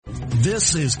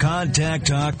This is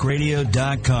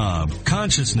ContactTalkRadio.com.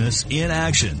 Consciousness in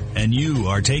action. And you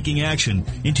are taking action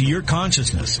into your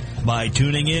consciousness by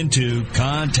tuning into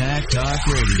Contact Talk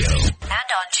Radio. And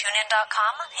on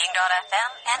TuneIn.com,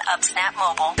 Hing.fm, and UpSnap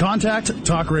Mobile. Contact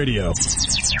Talk Radio.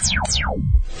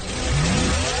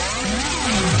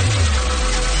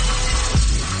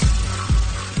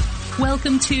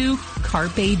 Welcome to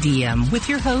Carpe Diem with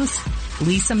your host,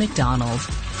 Lisa McDonald.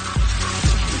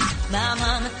 My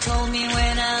mama told me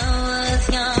when I was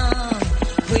young,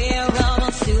 we're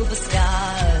all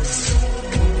superstars.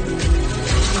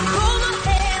 Pull my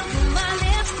hair, put my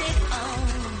lipstick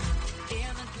on.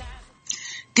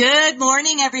 Good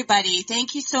morning, everybody.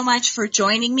 Thank you so much for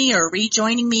joining me or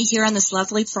rejoining me here on this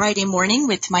lovely Friday morning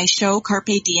with my show,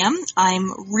 Carpe Diem.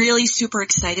 I'm really super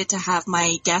excited to have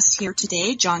my guest here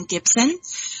today, John Gibson.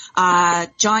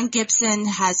 John Gibson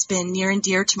has been near and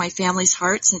dear to my family's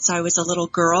heart since I was a little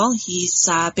girl. He's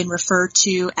been referred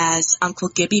to as Uncle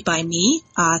Gibby by me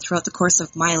throughout the course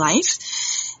of my life.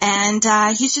 And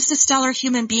he's just a stellar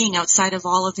human being outside of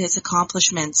all of his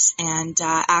accomplishments and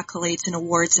accolades and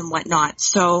awards and whatnot.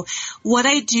 So what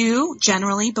I do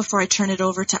generally before I turn it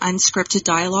over to Unscripted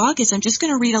Dialogue is I'm just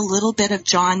going to read a little bit of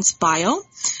John's bio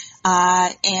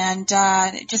and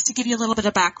just to give you a little bit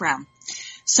of background.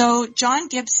 So John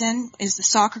Gibson is the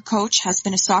soccer coach, has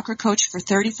been a soccer coach for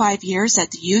 35 years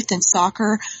at the youth and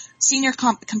soccer senior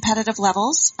competitive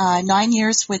levels, 9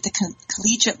 years with the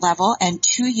collegiate level, and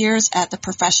 2 years at the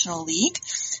professional league.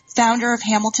 Founder of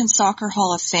Hamilton Soccer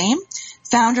Hall of Fame,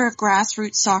 founder of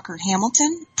Grassroots Soccer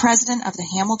Hamilton, president of the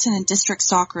Hamilton and District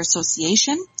Soccer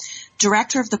Association,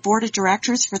 director of the board of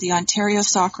directors for the Ontario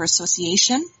Soccer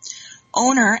Association,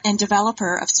 owner and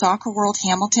developer of Soccer World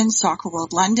Hamilton, Soccer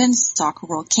World London, Soccer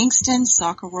World Kingston,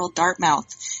 Soccer World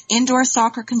Dartmouth, indoor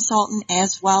soccer consultant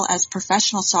as well as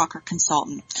professional soccer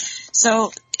consultant.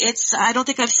 So I don't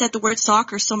think I've said the word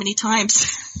soccer so many times.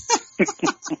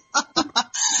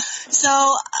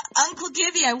 So, Uncle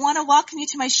Gibby, I want to welcome you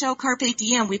to my show, Carpe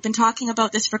Diem. We've been talking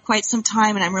about this for quite some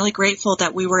time, and I'm really grateful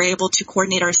that we were able to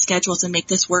coordinate our schedules and make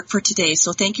this work for today.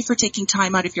 So thank you for taking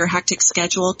time out of your hectic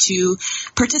schedule to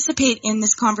participate in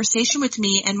this conversation with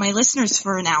me and my listeners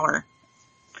for an hour.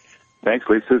 Thanks,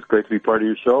 Lisa. It's great to be part of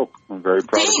your show. I'm very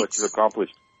proud of what you've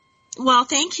accomplished. Well,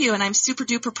 thank you, and I'm super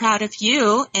duper proud of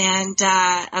you. And,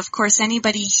 of course,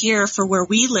 anybody here for where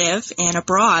we live and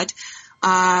abroad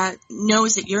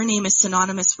knows that your name is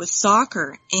synonymous with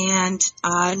soccer, and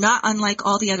not unlike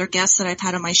all the other guests that I've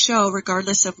had on my show,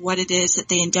 regardless of what it is that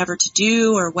they endeavor to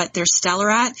do or what they're stellar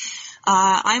at,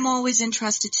 I'm always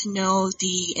interested to know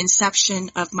the inception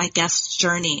of my guest's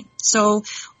journey. So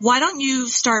why don't you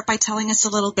start by telling us a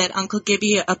little bit, Uncle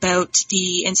Gibby, about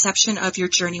the inception of your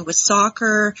journey with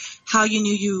soccer, how you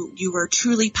knew you were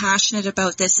truly passionate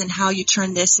about this, and how you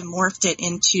turned this and morphed it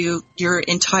into your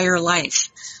entire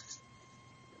life.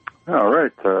 All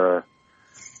right.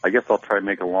 I guess I'll try to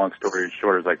make a long story as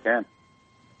short as I can.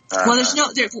 Well,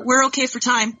 we're okay for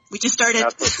time. We just started.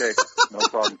 That's okay. No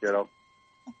problem, kiddo.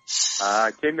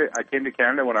 I came to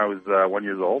Canada when I was 1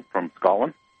 year old from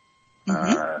Scotland.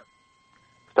 Mm-hmm.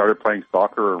 Started playing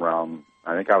soccer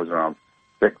I think I was around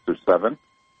 6 or 7,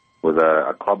 with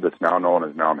a club that's now known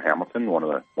as Hamilton, one of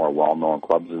the more well-known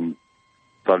clubs in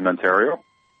Southern Ontario.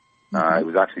 Mm-hmm. It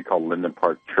was actually called Linden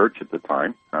Park Church at the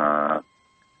time.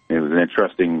 It was an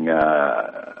interesting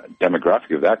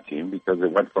demographic of that team because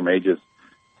it went from ages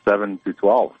 7 to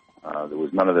 12. There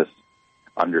was none of this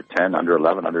under 10, under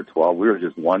 11, under 12. We were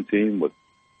just one team with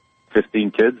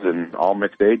 15 kids and all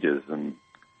mixed ages, and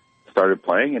started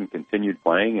playing and continued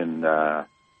playing, and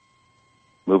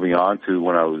moving on to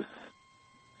when I was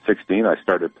 16, I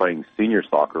started playing senior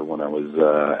soccer when I was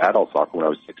adult soccer when I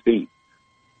was 16,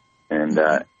 and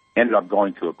ended up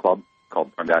going to a club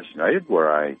called Dundas United where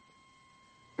I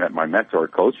met my mentor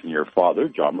coach and your father,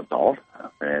 John McDonald,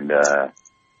 and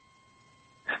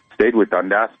stayed with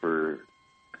Dundas for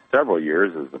several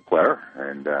years as a player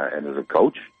and as a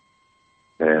coach,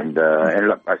 and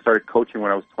I started coaching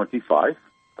when I was 25.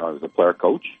 I was a player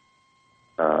coach.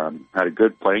 Had a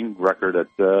good playing record at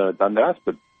Dundas,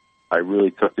 but I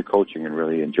really took to coaching and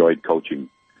really enjoyed coaching.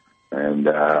 And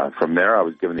from there, I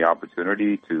was given the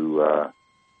opportunity to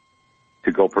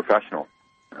go professional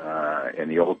in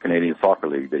the old Canadian Soccer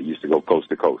League that used to go coast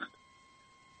to coast.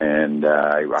 And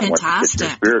I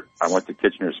went to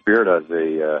Kitchener Spirit as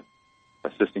a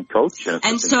assistant coach and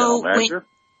assistant general manager.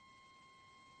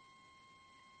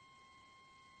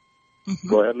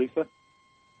 Go ahead, Lisa.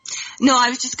 No, I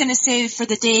was just going to say, for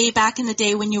the day, back in the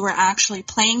day when you were actually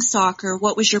playing soccer,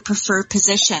 what was your preferred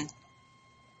position?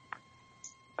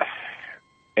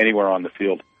 Anywhere on the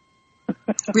field.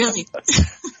 Really?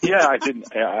 Yeah, I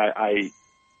didn't.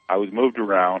 I was moved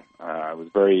around. I was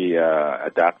very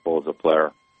adaptable as a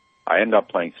player. I ended up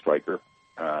playing striker,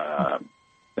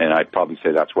 and I'd probably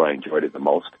say that's where I enjoyed it the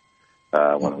most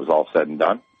when it was all said and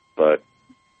done. But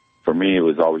for me, it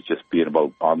was always just being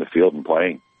about on the field and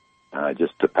playing,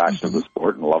 just the passion of the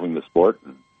sport and loving the sport,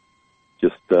 and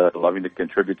just loving to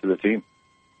contribute to the team.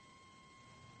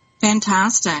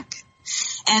 Fantastic.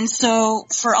 And so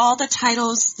for all the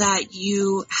titles that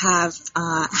you have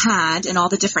had and all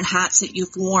the different hats that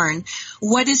you've worn,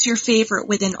 what is your favorite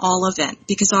within all of it?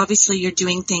 Because obviously you're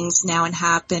doing things now and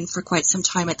have been for quite some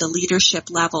time at the leadership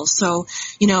level. So,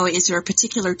 is there a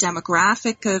particular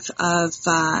demographic of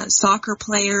soccer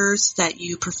players that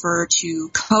you prefer to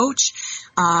coach?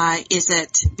 Is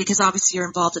it, because obviously you're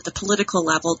involved at the political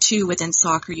level too within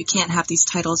soccer, you can't have these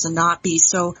titles and not be.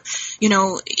 So,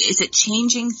 is it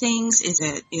changing things? Is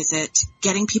it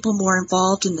getting people more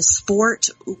involved in the sport?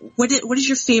 What is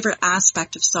your favorite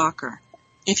aspect of soccer,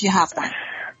 if you have one?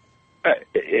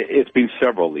 It's been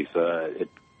several, Lisa.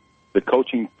 The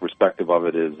coaching perspective of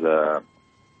it is,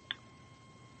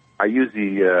 I use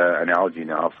the analogy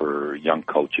now for young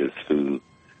coaches who,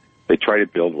 they try to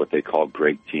build what they call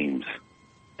great teams.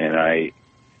 And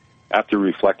after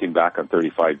reflecting back on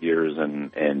 35 years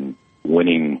and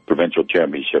winning provincial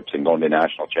championships and going to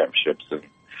national championships and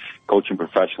coaching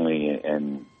professionally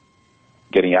and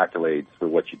getting accolades for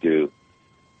what you do,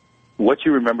 what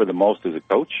you remember the most as a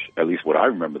coach, at least what I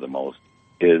remember the most,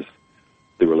 is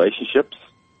the relationships,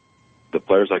 the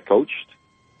players I coached,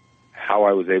 how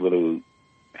I was able to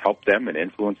help them and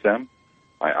influence them.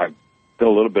 I've done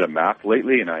a little bit of math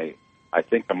lately, and I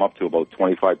think I'm up to about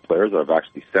 25 players that I've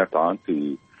actually sent on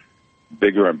to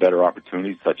bigger and better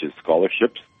opportunities, such as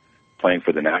scholarships, playing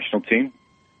for the national team,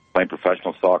 playing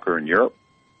professional soccer in Europe.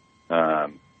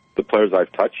 The players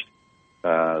I've touched,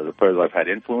 the players I've had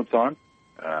influence on,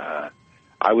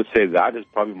 I would say that is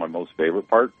probably my most favorite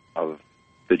part of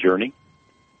the journey.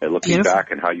 And looking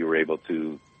back and how you were able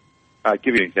to, I'll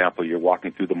give you an example. You're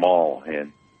walking through the mall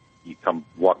and you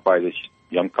walk by this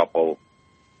young couple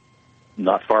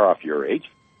not far off your age,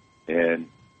 and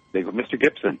they go, Mr.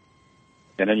 Gibson.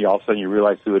 And then all of a sudden you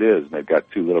realize who it is. And they've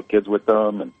got 2 little kids with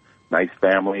them and nice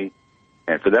family.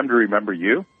 And for them to remember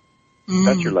you,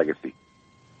 that's your legacy.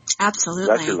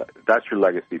 Absolutely. That's your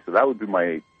legacy. So that would be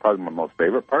probably my most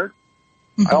favorite part.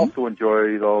 I also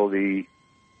enjoy, though,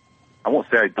 I won't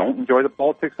say I don't enjoy the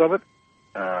politics of it,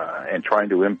 and trying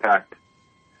to impact.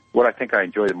 What I think I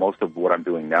enjoy the most of what I'm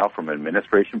doing now from an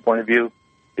administration point of view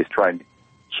is trying to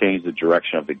change the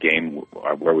direction of the game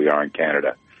where we are in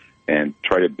Canada and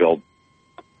try to build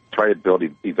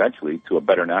eventually to a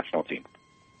better national team,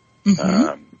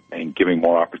 and giving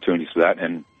more opportunities for that.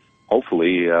 And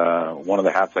hopefully, one of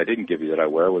the hats I didn't give you that I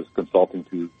wear was consulting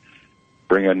to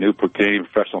bring a new Canadian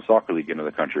professional soccer league into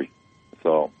the country.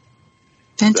 So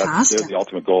fantastic. They're the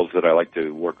ultimate goals that I like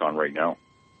to work on right now.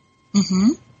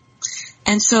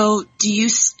 And so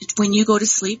when you go to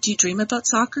sleep, do you dream about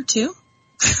soccer too?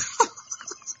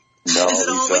 No, is it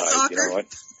always soccer? You know what?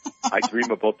 I dream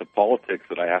about the politics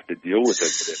that I have to deal with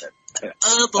it.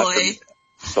 Oh boy.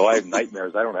 So I have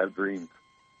nightmares. I don't have dreams.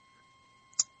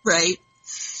 Right.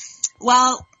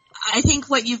 Well, I think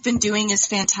what you've been doing is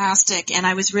fantastic, and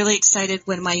I was really excited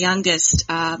when my youngest,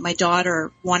 my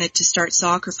daughter, wanted to start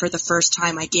soccer for the first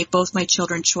time. I gave both my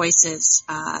children choices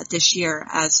this year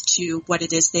as to what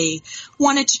it is they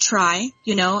wanted to try,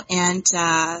 and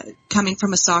coming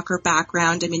from a soccer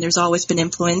background, I mean, there's always been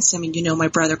influence. I mean, my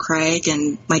brother Craig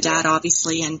and my dad,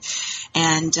 obviously, and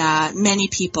many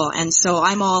people. And so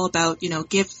I'm all about,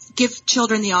 give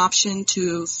children the option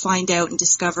to find out and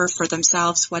discover for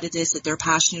themselves what it is that they're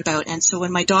passionate about. And so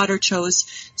when my daughter chose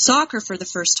soccer for the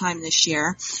first time this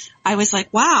year, I was like,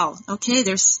 wow, okay,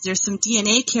 there's some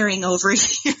DNA carrying over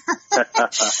here.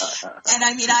 And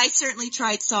I mean, I certainly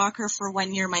tried soccer for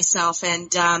 1 year myself.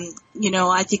 And,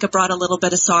 I think I brought a little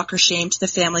bit of soccer shame to the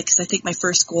family because I think my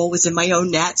first goal was in my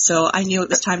own net. So I knew it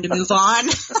was time to move on.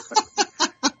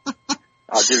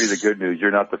 I'll give you the good news. You're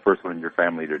not the first one in your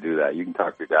family to do that. You can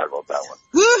talk to your dad about that one.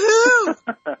 Woohoo!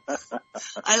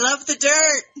 I love the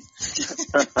dirt.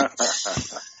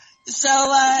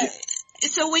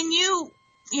 So when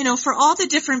for all the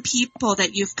different people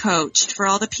that you've coached, for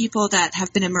all the people that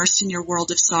have been immersed in your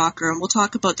world of soccer, and we'll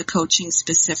talk about the coaching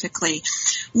specifically,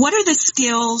 what are the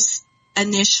skills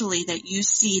initially that you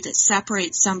see that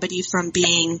separates somebody from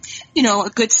being, a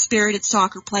good spirited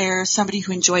soccer player, somebody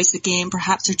who enjoys the game,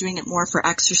 perhaps they're doing it more for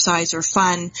exercise or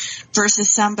fun, versus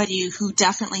somebody who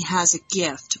definitely has a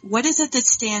gift? What is it that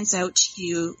stands out to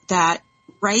you that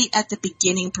right at the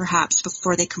beginning, perhaps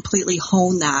before they completely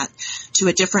hone that to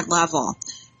a different level,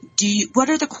 what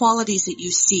are the qualities that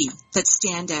you see that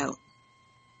stand out?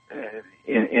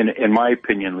 In my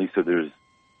opinion, Lisa, there's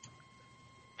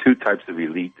two types of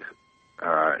elite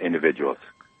individuals.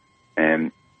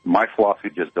 And my philosophy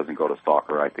just doesn't go to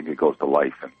soccer. I think it goes to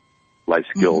life and life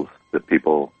skills that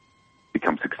people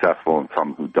become successful and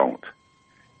some who don't.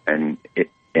 And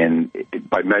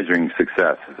by measuring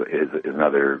success is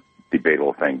another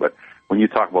debatable thing. But when you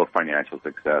talk about financial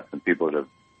success and people that have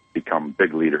become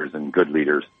big leaders and good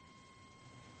leaders,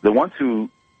 the ones who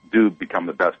do become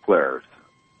the best players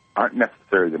aren't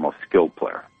necessarily the most skilled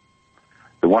player.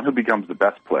 The one who becomes the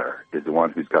best player is the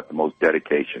one who's got the most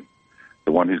dedication,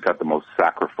 the one who's got the most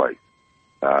sacrifice.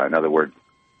 In other words,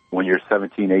 when you're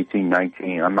 17, 18,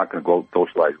 19, I'm not going to go out and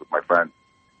socialize with my friends.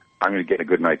 I'm going to get a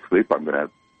good night's sleep. I'm going to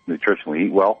nutritionally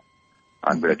eat well.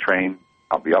 I'm going to train.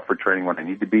 I'll be up for training when I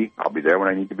need to be. I'll be there when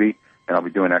I need to be. And I'll be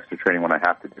doing extra training when I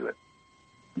have to do it.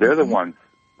 They're the ones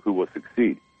who will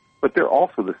succeed. But they're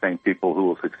also the same people who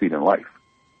will succeed in life.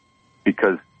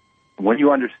 Because when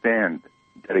you understand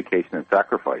dedication and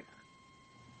sacrifice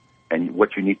and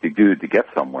what you need to do to get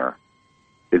somewhere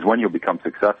is when you'll become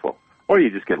successful. Or you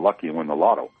just get lucky and win the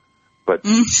lotto. But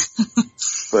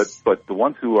but the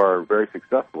ones who are very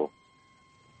successful,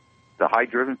 the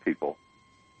high-driven people,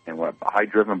 and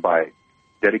high-driven by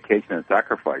dedication and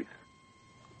sacrifice,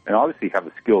 and obviously have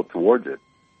a skill towards it,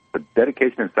 but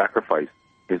dedication and sacrifice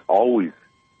is always,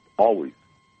 always,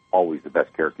 always the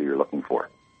best character you're looking for.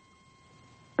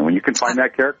 And when you can find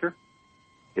that character,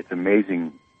 it's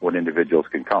amazing what individuals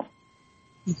can come.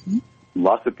 Mm-hmm.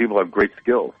 Lots of people have great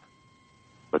skills,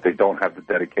 but they don't have the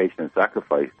dedication and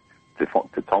sacrifice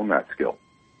to tone that skill.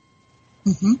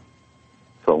 Mm-hmm.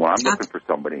 So when I'm looking for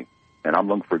somebody, and I'm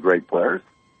looking for great players,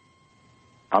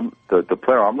 the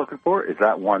player I'm looking for is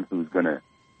that one who's going to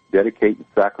dedicate and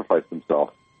sacrifice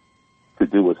themselves to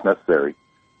do what's necessary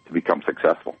to become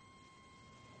successful.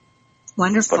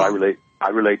 Wonderful. But I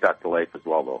relate that to life as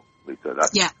well, though, Lisa.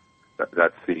 That's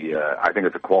the I think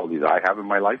it's a quality that I have in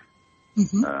my life.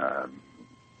 Mm-hmm.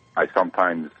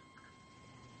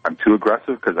 I'm too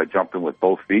aggressive because I jump in with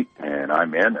both feet, and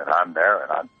I'm in, and I'm there,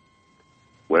 and I'm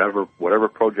whatever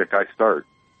project I start,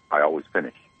 I always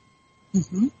finish.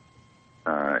 Mm-hmm.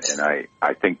 And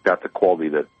I think that's a quality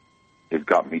that has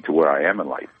got me to where I am in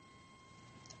life.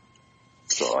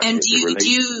 So and do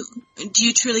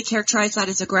you truly characterize that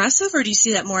as aggressive, or do you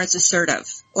see that more as assertive,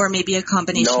 or maybe a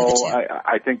combination of the two? No,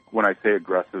 I think when I say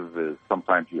aggressive is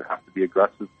sometimes you have to be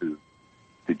aggressive to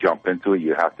jump into it.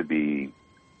 You have to be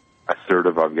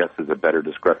assertive, I guess, is a better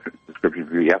description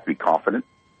for you. You have to be confident.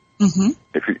 Mm-hmm.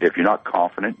 If you're not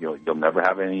confident, you'll never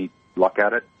have any luck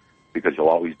at it because you'll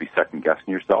always be second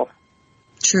guessing yourself.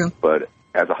 True. But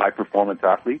as a high performance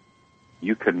athlete,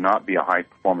 you cannot be a high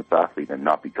performance athlete and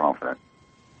not be confident.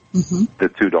 Mm-hmm. The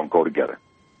two don't go together.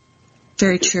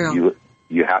 Very true.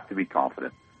 You have to be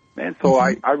confident. And so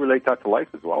I relate that to life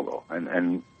as well, though.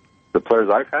 And the players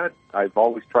I've had, I've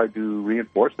always tried to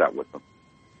reinforce that with them.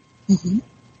 Mm-hmm.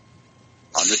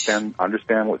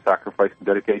 Understand what sacrifice and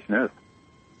dedication is.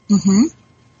 Mm-hmm.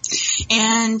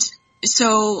 And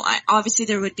so obviously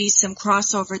there would be some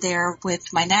crossover there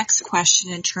with my next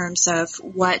question in terms of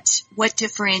what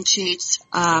differentiates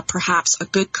perhaps a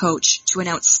good coach to an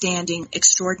outstanding,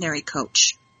 extraordinary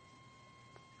coach.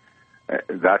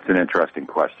 That's an interesting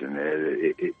question.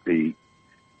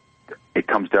 It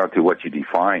comes down to what you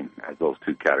define as those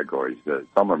two categories.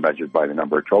 Some are measured by the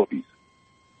number of trophies.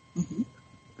 Mm-hmm.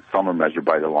 Some are measured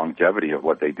by the longevity of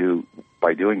what they do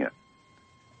by doing it.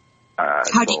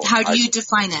 How do you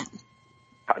define it?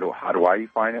 How do I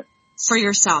define it? For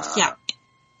yourself, yeah.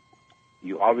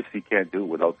 You obviously can't do it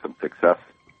without some success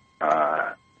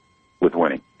with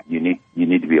winning. You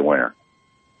need to be a winner.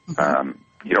 Mm-hmm.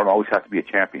 You don't always have to be a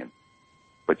champion,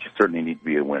 but you certainly need to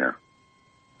be a winner.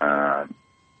 The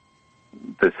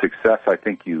success, I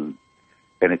think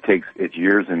it's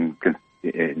years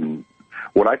in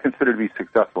what I consider to be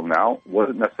successful now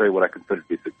wasn't necessarily what I considered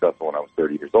to be successful when I was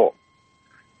 30 years old.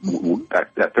 Mm-hmm.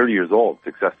 At 30 years old,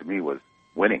 success to me was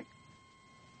winning,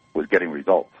 was getting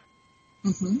results.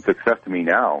 Mm-hmm. Success to me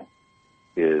now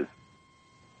is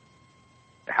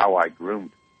how I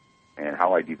groomed and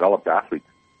how I developed athletes,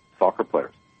 soccer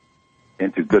players,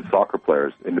 into good soccer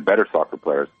players, into better soccer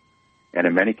players, and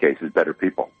in many cases, better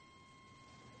people.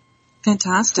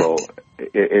 Fantastic. So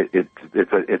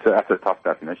that's a tough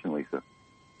definition, Lisa.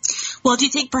 Well, do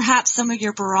you think perhaps some of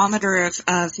your barometer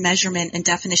of measurement and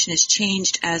definition has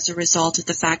changed as a result of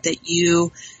the fact that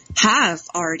you have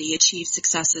already achieved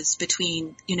successes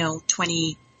between,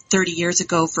 20, 30 years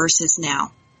ago versus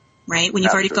now? right? When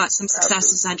you've already got some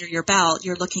successes under your belt,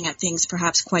 you're looking at things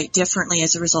perhaps quite differently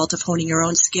as a result of honing your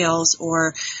own skills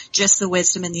or just the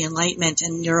wisdom and the enlightenment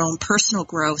and your own personal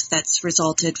growth that's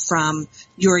resulted from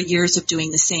your years of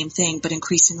doing the same thing, but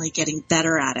increasingly getting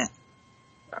better at it.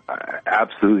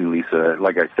 Absolutely, Lisa.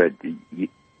 Like I said, you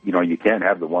can't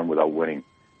have the one without winning.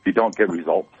 If you don't get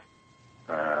results,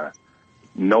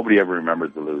 nobody ever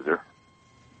remembers the loser,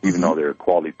 even though they're a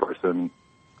quality person,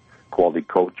 quality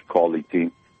coach, quality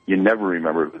team. You never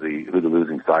remember who the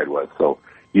losing side was. So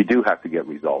you do have to get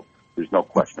results. There's no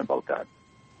question about that.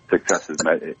 Success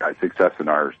in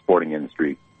our sporting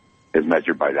industry is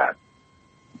measured by that.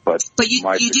 But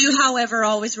you do, however,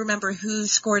 always remember who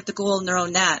scored the goal in their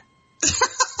own net.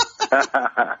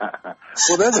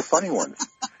 Well, they're the funny ones.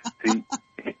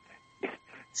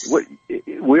 See,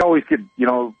 we always get,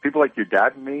 people like your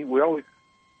dad and me, we always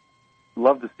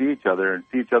love to see each other and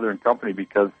see each other in company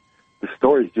because the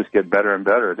stories just get better and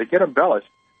better. They get embellished,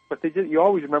 but you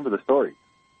always remember the stories.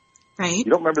 Right. You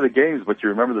don't remember the games, but you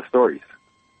remember the stories.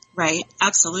 Right.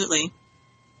 Absolutely.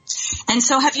 And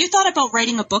so have you thought about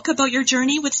writing a book about your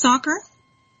journey with soccer?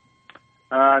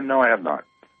 No, I have not.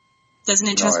 Doesn't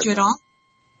interest you at all?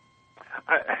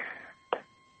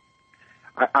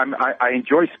 I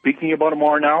enjoy speaking about it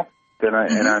more now than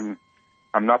and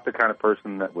I'm not the kind of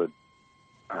person that would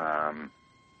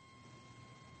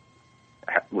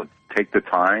take the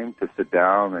time to sit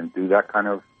down and do that kind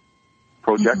of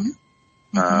project.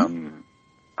 And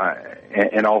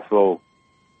also,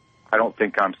 I don't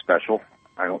think I'm special.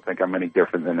 I don't think I'm any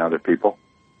different than other people.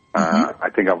 I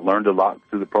think I've learned a lot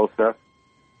through the process.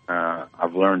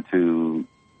 I've learned to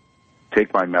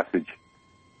take my message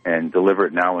and deliver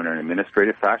it now in an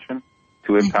administrative fashion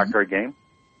to impact our game.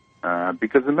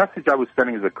 Because the message I was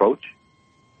sending as a coach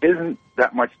isn't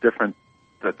that much different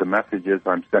that the message is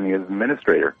I'm sending as an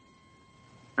administrator.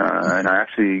 And I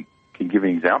actually can give you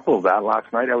an example of that.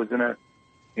 Last night I was in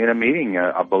a meeting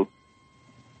about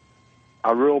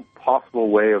a real possible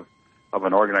way of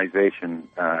an organization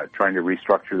trying to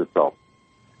restructure itself.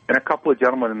 And a couple of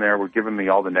gentlemen in there were giving me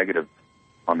all the negatives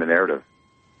on the narrative.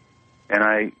 And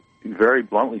I very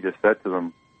bluntly just said to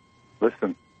them,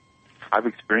 listen, I've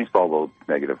experienced all those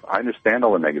negatives. I understand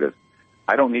all the negatives.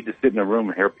 I don't need to sit in a room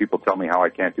and hear people tell me how I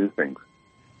can't do things.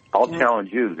 I'll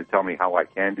challenge you to tell me how I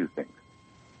can do things.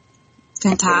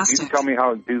 Fantastic. If you tell me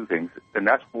how to do things, then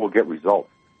that's where we'll get results.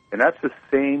 And that's the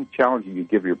same challenge you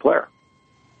give your player.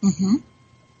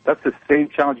 That's the same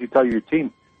challenge you tell your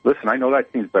team. Listen, I know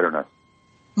that team's better than us.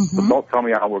 But don't tell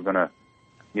me how we're going to,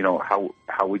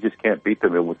 how we just can't beat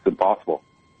them. It's impossible.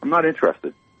 I'm not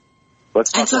interested.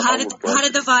 And so how did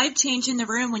the vibe change in the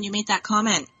room when you made that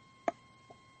comment?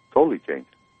 Totally changed.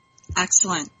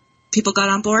 Excellent. People got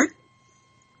on board?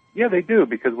 Yeah, they do,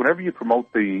 because whenever you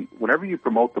promote the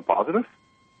positive,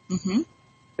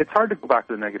 it's hard to go back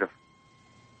to the negative.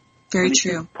 Very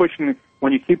true.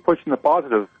 When you keep pushing the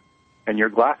positive and your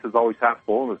glass is always half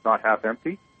full and it's not half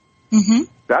empty,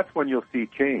 that's when you'll see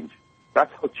change.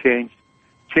 That's how change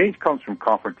comes from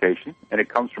confrontation, and it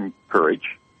comes from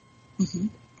courage.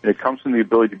 And it comes from the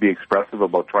ability to be expressive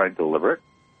about trying to deliver it.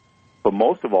 But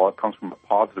most of all, it comes from a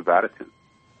positive attitude.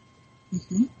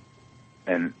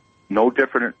 And no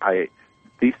different.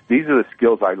 These are the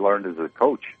skills I learned as a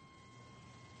coach.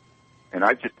 And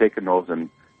I've just taken those and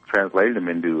translated them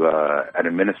into an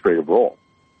administrative role.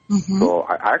 So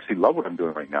I actually love what I'm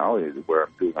doing right now, is where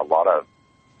I'm doing a lot of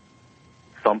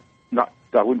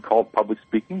I wouldn't call it public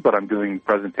speaking, but I'm doing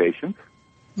presentations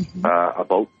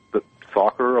about the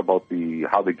soccer, about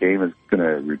how the game is going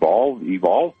to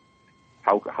evolve,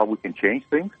 how we can change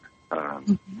things.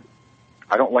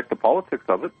 I don't like the politics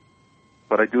of it,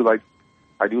 but I do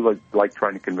like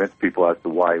trying to convince people as to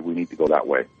why we need to go that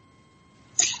way.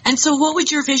 And so what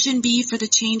would your vision be for the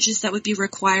changes that would be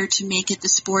required to make it the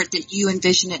sport that you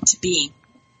envision it to be?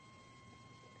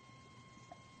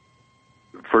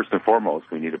 First and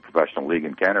foremost, we need a professional league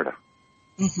in Canada.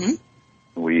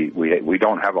 We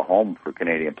don't have a home for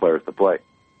Canadian players to play.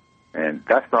 And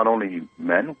that's not only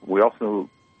men, we also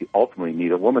ultimately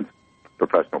need a women's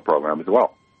professional program as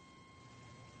well.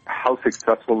 How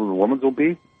successful the women's will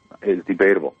be is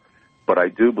debatable. But I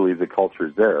do believe the culture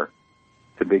is there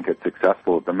to make it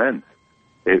successful with the men's.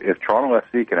 If Toronto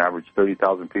FC can average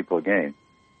 30,000 people a game,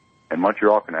 and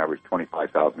Montreal can average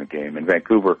 25,000 a game, and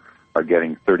Vancouver are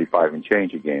getting 35 and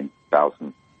change a game,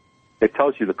 thousand, it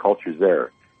tells you the culture's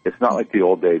there. It's not like the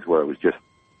old days where it was just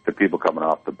the people coming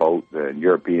off the boat, the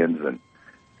Europeans, and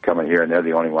coming here, and they're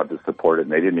the only ones that support it,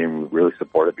 and they didn't even really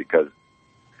support it because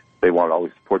they want to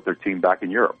always support their team back in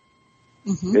Europe.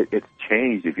 It's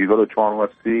changed. If you go to Toronto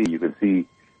FC, you can see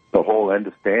the whole end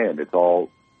of stand. It's all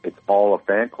a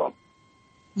fan club.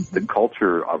 the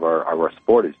culture of our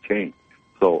sport has changed.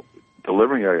 So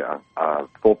delivering a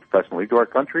full professional league to our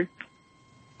country,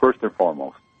 first and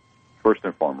foremost.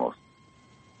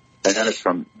 And then it's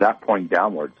from that point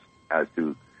downwards as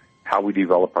to how we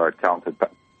develop our talented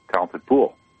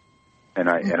pool. And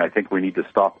I think we need to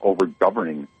stop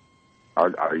over-governing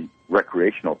our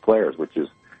recreational players, which is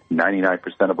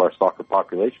 99% of our soccer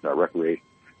population are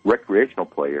recreational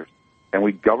players, and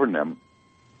we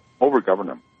over-govern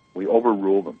them. We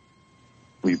overrule them.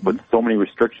 We put so many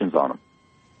restrictions on them.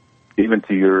 Even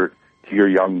to your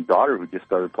young daughter who just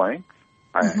started playing.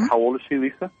 How old is she,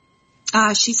 Lisa?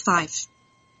 She's 5.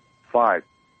 5.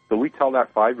 So we tell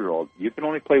that 5-year-old, you can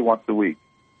only play once a week.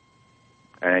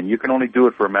 And you can only do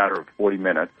it for a matter of 40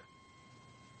 minutes.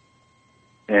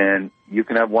 And you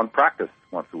can have one practice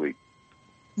once a week.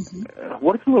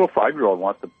 What if a little 5-year-old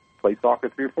wants to play soccer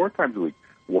 3 or 4 times a week?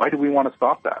 Why do we want to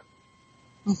stop that?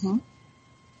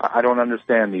 I don't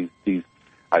understand these.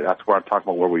 That's where I'm talking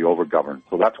about where we overgovern.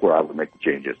 So that's where I would make the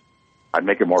changes. I'd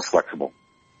make it more flexible.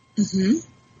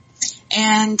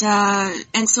 And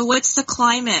so what's the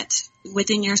climate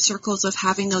within your circles of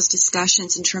having those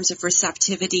discussions in terms of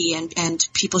receptivity and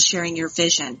people sharing your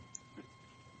vision?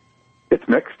 It's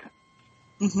mixed.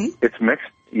 It's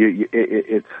mixed.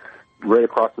 It's right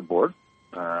across the board.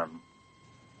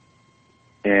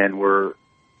 And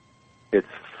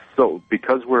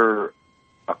because we're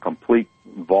a complete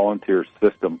volunteer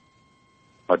system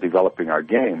of developing our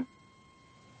game,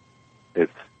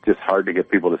 it's just hard to get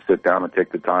people to sit down and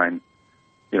take the time.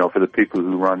 You know, for the people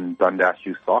who run Dundas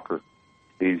Youth Soccer,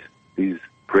 these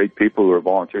great people who are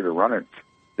volunteer to run it,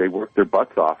 they work their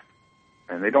butts off,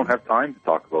 and they don't have time to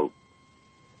talk about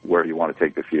where you want to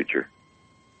take the future.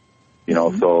 You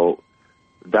know, so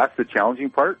that's the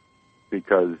challenging part,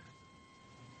 because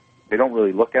they don't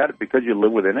really look at it because you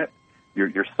live within it.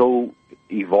 You're so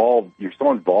evolved. You're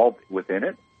so involved within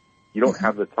it. You don't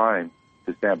have the time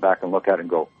to stand back and look at it and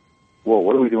go, whoa,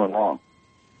 what are we doing wrong?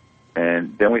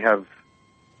 And then we have,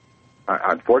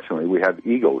 unfortunately, we have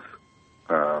egos.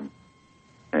 And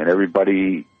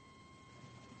everybody,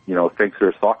 you know, thinks they're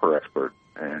a soccer expert.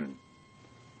 And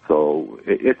so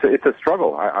it's a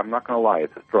struggle. I'm not going to lie.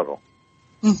 It's a struggle.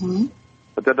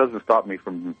 But that doesn't stop me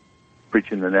from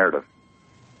preaching the narrative.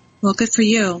 Well, good for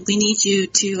you. We need you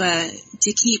to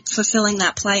keep fulfilling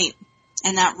that plight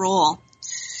and that role.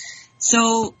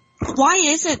 So why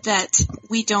is it that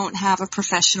we don't have a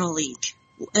professional league?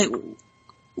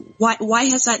 Why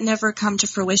has that never come to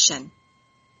fruition?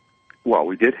 Well,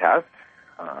 we did have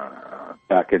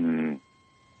back in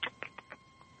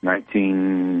the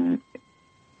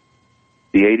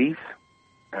 80s,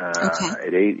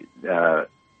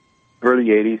 early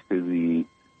 80s to the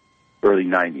early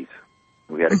 90s.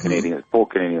 We had a full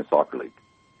Canadian soccer league.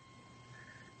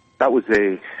 That was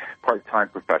a part-time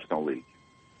professional league.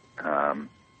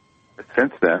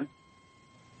 Since then,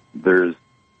 there's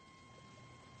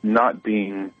not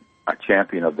being a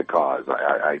champion of the cause,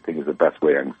 I think is the best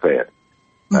way I can say it.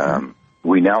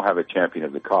 We now have a champion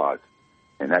of the cause,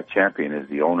 and that champion is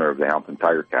the owner of the Hamilton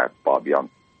Tiger Cats, Bob Young.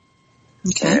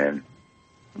 And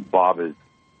Bob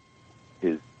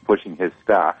is pushing his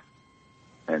staff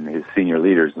and his senior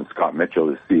leaders, and Scott Mitchell,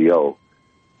 his CEO,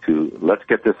 to let's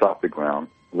get this off the ground,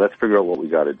 let's figure out what we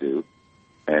got to do,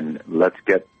 and let's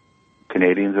get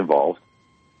Canadians involved,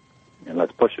 and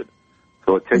let's push it.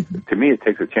 So it takes, to me, it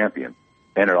takes a champion,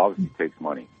 and it obviously takes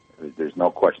money. There's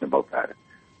no question about that.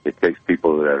 It takes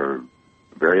people that are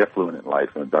very affluent in life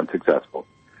and have done successful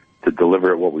to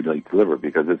deliver what we need to deliver,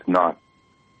 because it's not,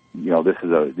 you know, these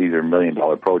are $1 million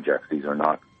projects. These are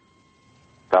not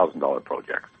 $1,000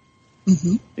 projects.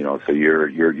 You know, so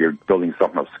you're building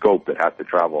something of scope that has to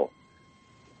travel,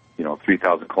 you know,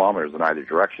 3,000 kilometers in either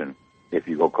direction if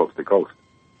you go coast to coast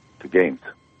to games.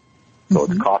 So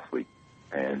it's costly.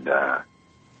 And,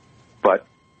 but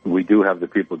we do have the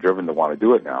people driven to want to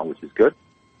do it now, which is good.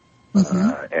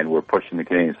 And we're pushing the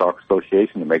Canadian Soccer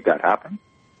Association to make that happen.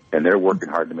 And they're working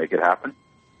hard to make it happen.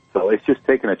 So it's just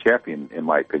taking a champion, in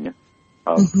my opinion,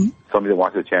 of somebody that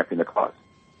wants to champion the cause.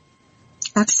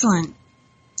 Excellent.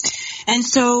 And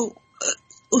so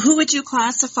who would you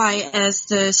classify as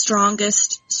the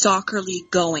strongest soccer league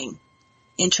going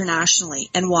internationally,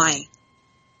 and why?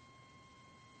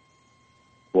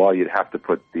 Well, you'd have to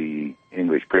put the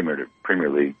English Premier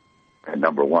League at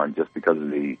number one, just because of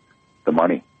the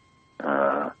money.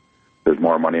 There's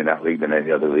more money in that league than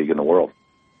any other league in the world.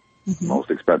 Most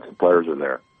expensive players are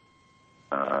there.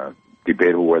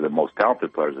 Debatable where the most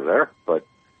talented players are there, but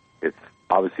it's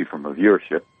obviously from a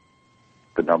viewership,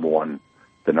 the number one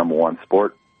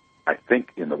sport, I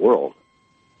think, in the world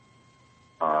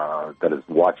that is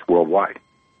watched worldwide.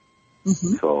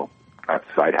 Mm-hmm. So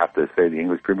I'd have to say the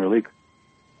English Premier League.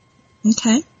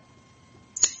 Okay.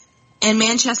 And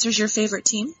Manchester's your favorite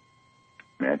team?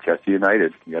 Manchester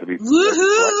United. You got to be very Woohoo!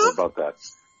 selective about that.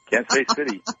 Can't say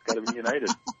City. It's got to be United.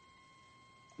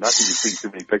 Not that you've seen too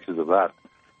many pictures of that.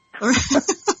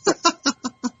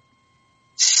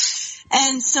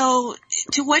 And so,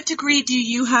 to what degree do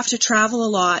you have to travel a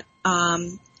lot,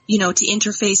 to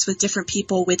interface with different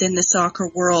people within the soccer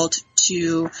world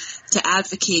to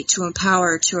advocate, to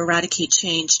empower, to eradicate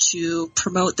change, to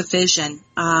promote the vision?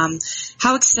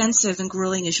 How extensive and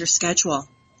grueling is your schedule?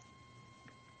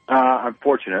 I'm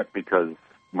fortunate because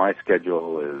my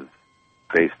schedule is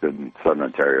based in Southern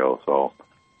Ontario, so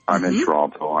I'm in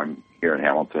Toronto. I'm here in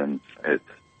Hamilton.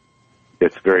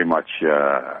 It's very much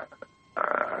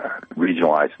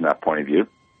regionalized from that point of view.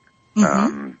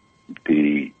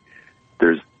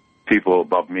 There's people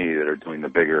above me that are doing the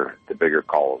bigger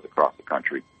calls across the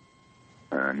country,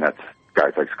 and that's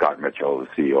guys like Scott Mitchell, the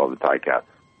CEO of the Ticats,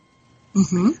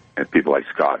 and people like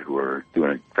Scott who are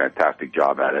doing a fantastic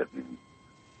job at it and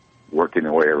working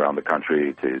their way around the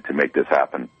country to make this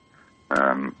happen.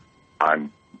 I'm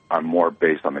more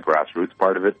based on the grassroots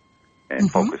part of it and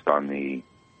focused on the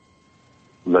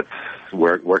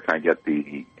where can I get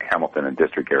the Hamilton and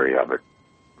district area of it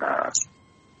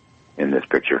in this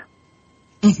picture.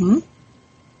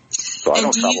 So I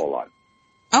don't travel a lot.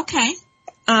 Okay.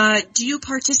 Do you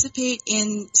participate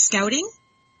in scouting?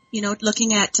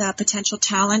 Looking at potential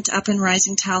talent, up and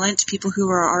rising talent, people who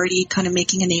are already kind of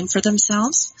making a name for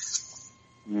themselves?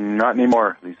 Not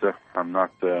anymore, Lisa. I'm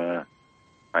not.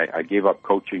 I gave up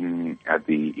coaching at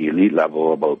the elite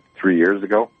level about 3 years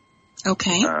ago.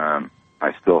 Okay.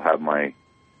 I still have my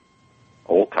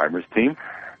old-timers team,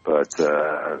 but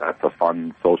that's a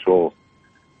fun social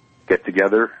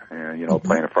get-together,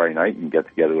 playing a Friday night and get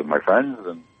together with my friends.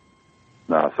 And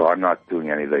so I'm not doing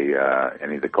any of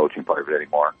the coaching part of it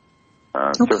anymore.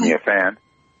 Certainly a fan,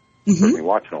 certainly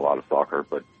watching a lot of soccer,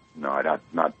 but no, I'm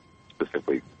not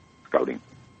specifically scouting.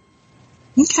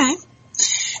 Okay.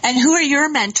 And who are your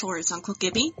mentors, Uncle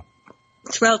Gibby?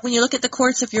 Throughout, when you look at the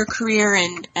course of your career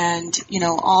and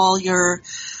all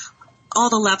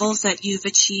the levels that you've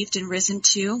achieved and risen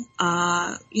to,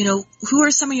 who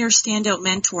are some of your standout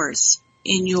mentors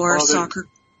in your soccer?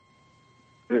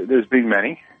 There's been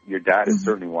many. Your dad is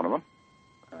certainly one of them.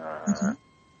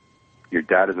 Your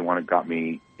dad is the one that got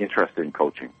me interested in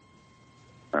coaching.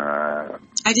 I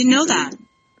didn't know that.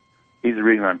 He's the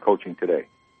reason I'm coaching today.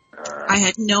 I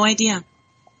had no idea.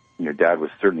 Your dad was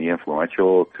certainly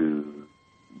influential to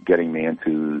getting me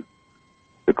into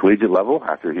the collegiate level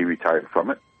after he retired from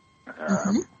it.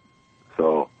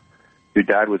 So your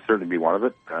dad would certainly be one of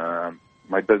it.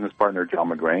 My business partner, John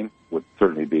McGrain, would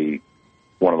certainly be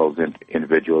one of those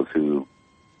individuals who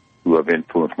have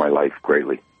influenced my life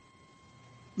greatly.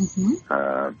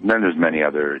 Then there's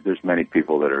many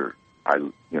people that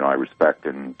I respect,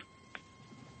 and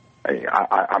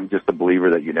I'm just a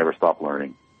believer that you never stop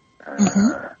learning.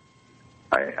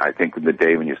 I think the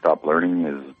day when you stop learning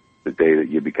is the day that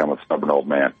you become a stubborn old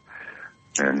man.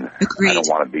 And Agreed. I don't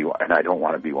want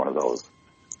to be one of those.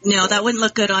 No, that wouldn't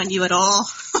look good on you at all.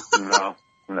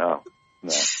 No.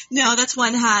 No, that's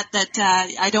one hat that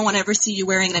I don't want to ever see you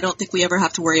wearing. I don't think we ever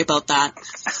have to worry about that.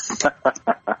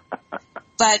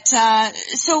 But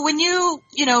so when you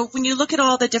look at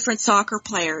all the different soccer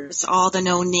players, all the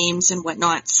known names and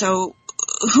whatnot, so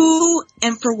who,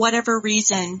 and for whatever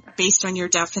reason, based on your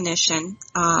definition,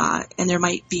 and there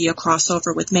might be a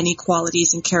crossover with many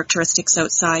qualities and characteristics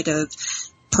outside of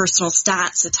personal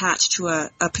stats attached to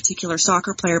a particular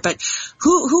soccer player, but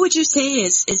who would you say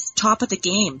is top of the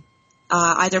game,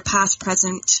 either past,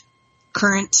 present,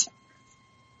 current?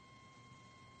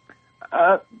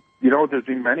 There's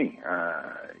been many.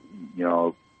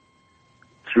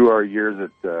 Through our years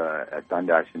at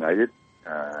Dundas United,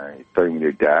 starting with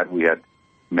your dad, we had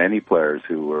many players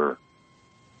who were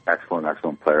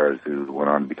excellent players who went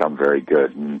on to become very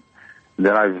good. And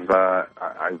then I've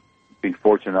been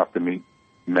fortunate enough to meet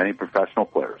many professional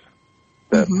players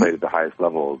that played at the highest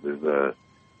level. There's a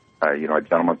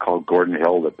gentleman called Gordon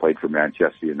Hill that played for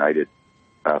Manchester United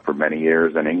for many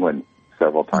years, in England,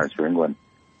 several times for England.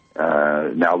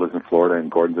 Now lives in Florida, and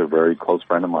Gordon's a very close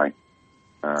friend of mine.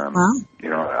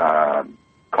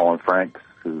 Colin Franks,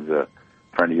 who's a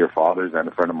friend of your father's and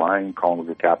a friend of mine. Colin was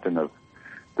the captain of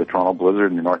the Toronto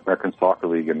Blizzard in the North American Soccer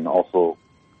League, and also,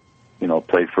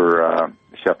 played for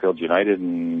Sheffield United,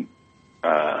 and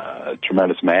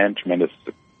tremendous man,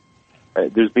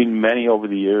 there's been many over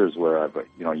the years where I've,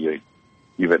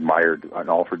 you've admired, and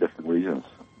all for different reasons.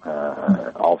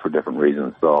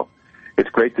 So it's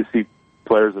great to see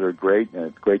players that are great, and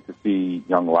it's great to see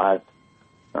young lads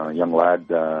a young lad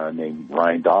named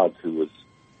Ryan Dodds, whose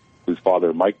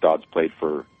father, Mike Dodds, played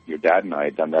for your dad and I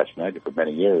at Dundas United for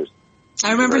many years.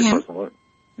 I remember him.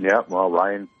 Yeah, well,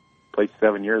 Ryan played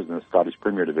 7 years in the Scottish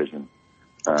Premier Division.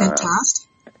 Fantastic.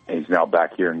 He's now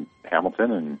back here in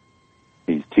Hamilton, and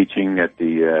he's teaching at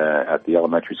the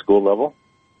elementary school level.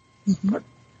 Mm-hmm. But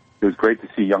it was great to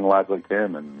see young lads like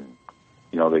him, and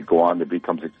they go on to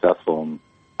become successful. And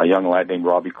a young lad named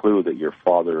Robbie Clue that your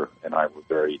father and I were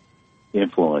very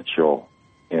influential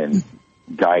in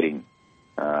guiding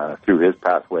through his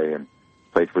pathway, and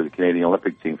played for the Canadian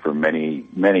Olympic team for many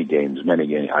games.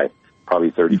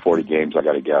 Probably 30, 40 games, I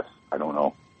got to guess. I don't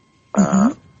know.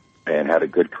 And had a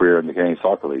good career in the Canadian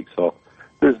Soccer League. So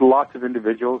there's lots of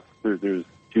individuals. There's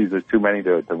too many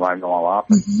to rhyme them all off.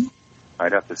 Mm-hmm.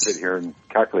 I'd have to sit here and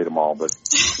calculate them all, but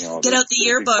get out the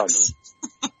yearbooks.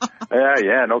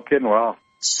 Yeah, no kidding. Well,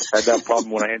 I had that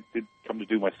problem when I did come to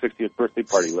do my 60th birthday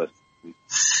party list.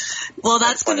 Well,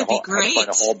 that's going to be great. Find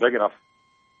a hall big enough.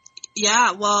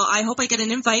 Yeah, well, I hope I get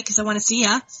an invite because I want to see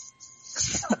you.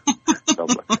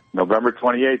 November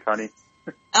 28th, honey.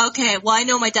 Okay, well, I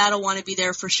know my dad will want to be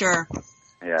there for sure.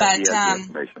 Yeah, but, he has the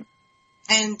information.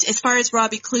 And as far as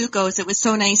Robbie Clue goes, it was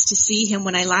so nice to see him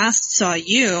when I last saw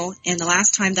you, and the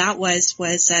last time that was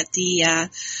at the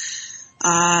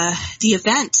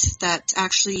event that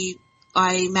actually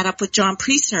I met up with John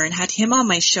Priestner and had him on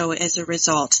my show as a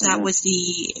result. Mm-hmm. That was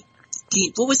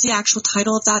what was the actual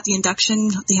title of that?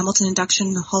 The Hamilton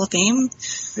Induction Hall of Fame?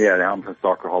 Yeah, the Hamilton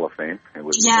Soccer Hall of Fame. It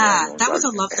was that was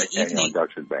a lovely annual evening.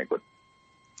 induction banquet.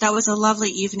 That was a lovely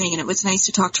evening, and it was nice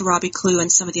to talk to Robbie Clue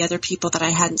and some of the other people that I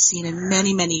hadn't seen in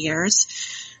many, many years.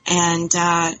 And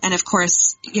of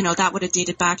course, that would have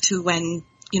dated back to when,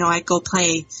 I'd go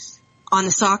play on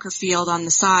the soccer field on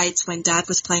the sides when Dad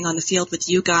was playing on the field with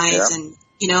you guys. Yeah. And,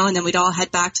 and then we'd all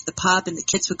head back to the pub, and the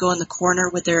kids would go in the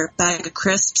corner with their bag of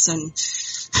crisps and...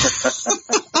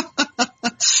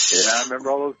 Yeah, I remember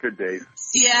all those good days.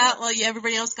 Yeah, well,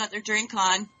 everybody else got their drink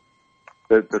on.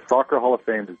 The Soccer Hall of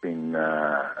Fame has been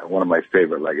one of my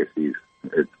favorite legacies.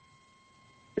 It's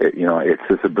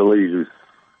this ability to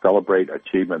celebrate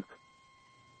achievements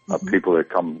of people that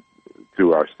come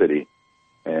through our city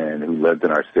and who lived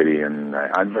in our city. And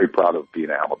I'm very proud of being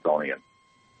a Hamiltonian.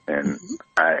 And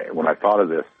when I thought of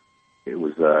this, it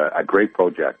was a great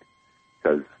project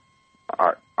because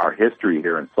our history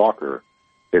here in soccer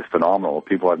is phenomenal.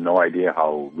 People have no idea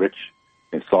how rich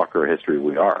in soccer history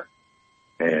we are.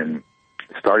 And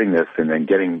starting this and then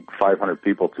getting 500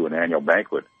 people to an annual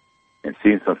banquet and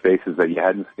seeing some faces that you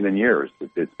hadn't seen in years.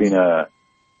 It's been a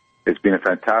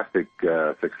fantastic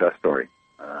success story.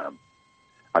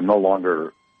 I'm no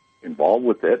longer involved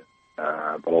with it,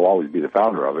 but I'll always be the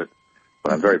founder of it.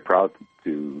 But I'm very proud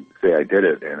to say I did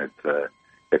it, and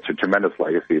it's a tremendous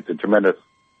legacy. It's a tremendous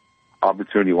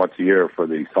opportunity once a year for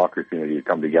the soccer community to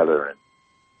come together and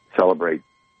celebrate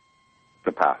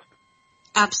the past.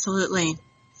 Absolutely.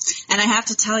 And I have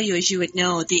to tell you, as you would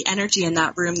know, the energy in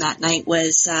that room that night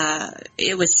was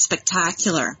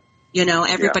spectacular.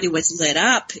 Everybody was lit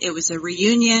up. It was a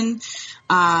reunion.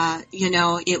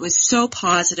 It was so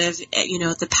positive.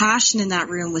 The passion in that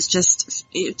room was just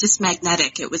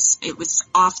magnetic. It was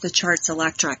off the charts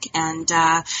electric. And,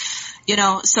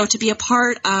 so to be a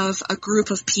part of a group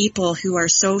of people who are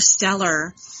so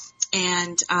stellar.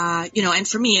 And, and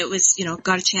for me, it was,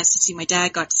 got a chance to see my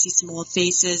dad, got to see some old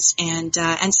faces and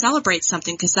celebrate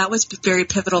something because that was very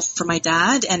pivotal for my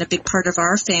dad and a big part of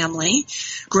our family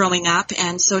growing up.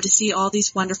 And so to see all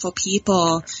these wonderful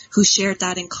people who shared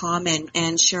that in common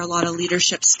and share a lot of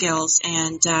leadership skills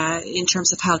and, in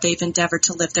terms of how they've endeavored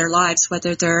to live their lives,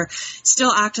 whether they're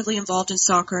still actively involved in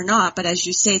soccer or not. But as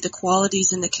you say, the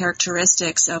qualities and the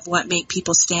characteristics of what make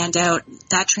people stand out,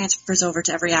 that transfers over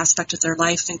to every aspect of their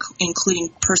life, including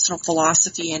personal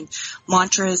philosophy and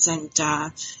mantras and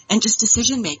just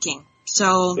decision making.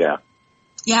 So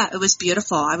yeah, it was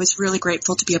beautiful. I was really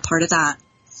grateful to be a part of that.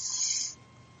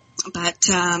 But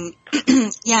and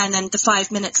then the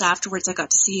 5 minutes afterwards, I got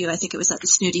to see you. I think it was at the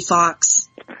Snooty Fox.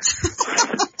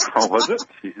 Oh, was it?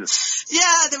 Jesus.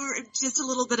 Yeah, there were just a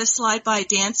little bit of slide-by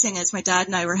dancing as my dad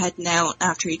and I were heading out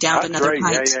after he downed another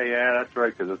pint. Yeah, that's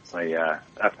right, because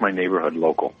that's my neighborhood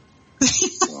local.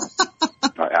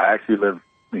 I actually live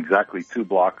exactly 2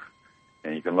 blocks,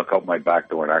 and you can look out my back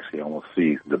door and actually almost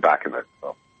see the back of it.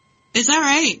 So. Is that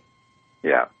right?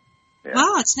 Yeah.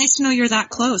 Wow, it's nice to know you're that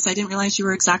close. I didn't realize you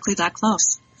were exactly that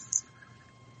close.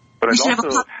 But we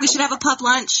should have a pub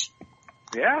lunch.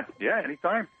 Yeah,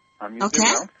 anytime. I'm usually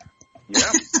okay. around.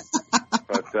 Yeah.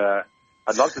 But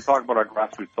I'd love to talk about our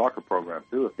grassroots soccer program,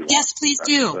 too, if you want. Yes, please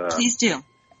do. Please do.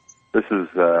 This is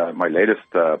my latest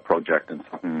project and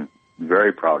something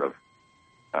very proud of.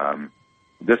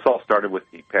 This all started with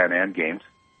the Pan Am Games.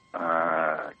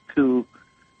 2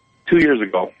 years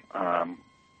ago,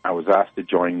 I was asked to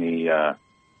join the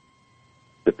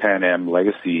Pan Am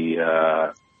Legacy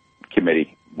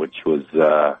Committee, which was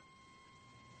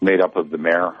made up of the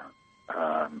mayor,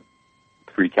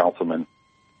 3 councilmen,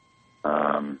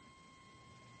 a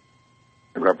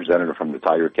representative from the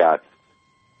Tiger Cats,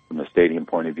 from the stadium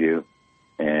point of view,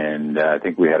 and I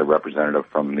think we had a representative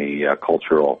from the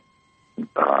cultural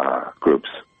groups.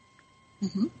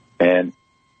 Mm-hmm. And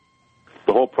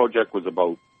the whole project was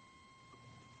about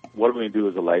what are we going to do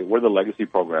as what are the legacy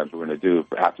programs we're going to do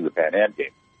after the Pan Am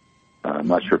Games. I'm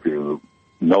not sure if you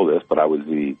know this, but I was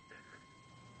the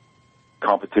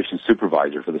competition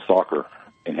supervisor for the soccer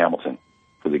in Hamilton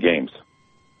for the games.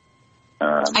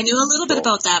 I knew a little bit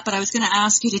about that, but I was going to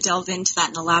ask you to delve into that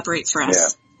and elaborate for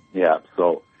us. Yeah.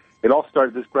 So it all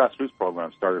started, this grassroots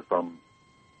program started from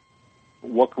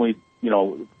what can we,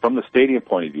 from the stadium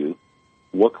point of view,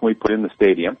 what can we put in the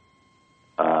stadium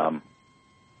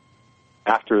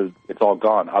after it's all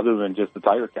gone, other than just the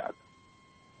Tiger Cats?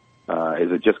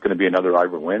 Is it just going to be another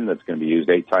Ivor Wynn that's going to be used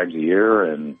 8 times a year,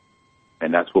 and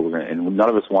that's what we're going to? And none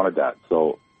of us wanted that.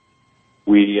 So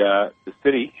we, the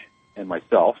city and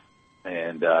myself,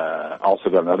 and also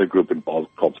got another group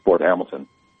involved called Sport Hamilton.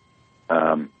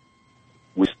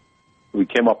 We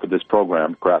came up with this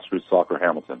program, Grassroots Soccer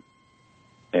Hamilton,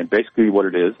 and basically what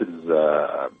it is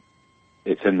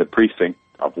it's in the precinct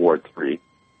of Ward 3,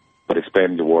 but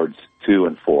expanding to Wards 2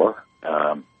 and 4.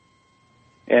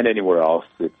 And anywhere else.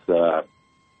 It's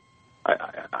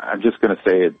I'm just going to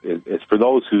say it's for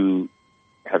those who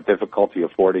have difficulty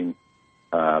affording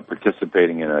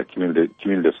participating in a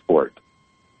community sport.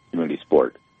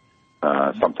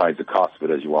 Sometimes the cost of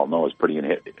it, as you all know, is pretty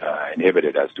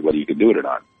inhibited as to whether you can do it or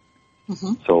not.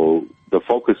 Mm-hmm. So the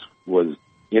focus was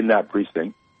in that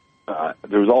precinct.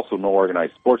 There was also no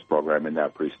organized sports program in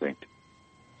that precinct.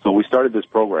 So we started this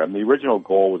program. The original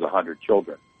goal was 100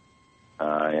 children.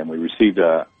 And we received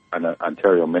an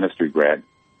Ontario Ministry grant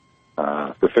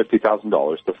for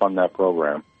 $50,000 to fund that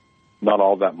program. Not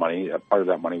all that money. Part of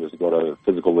that money was to go to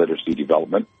physical literacy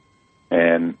development.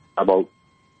 And about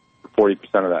 40%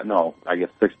 of that,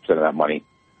 6% of that money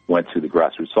went to the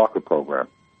grassroots soccer program.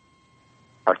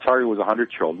 Our target was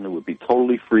 100 children. It would be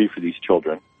totally free for these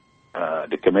children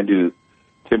to come into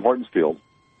Tim Hortons Field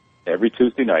every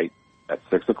Tuesday night at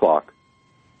 6 o'clock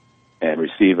and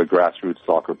receive a grassroots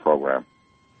soccer program.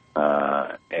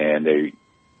 And they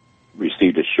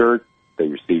received a shirt, they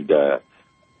received a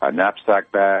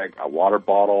knapsack bag, a water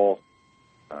bottle.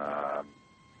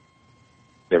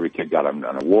 Every kid got an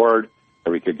award.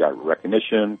 Every kid got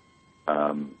recognition.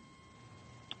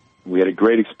 We had a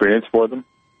great experience for them.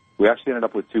 We actually ended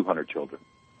up with 200 children.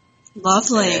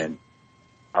 Lovely. And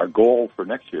our goal for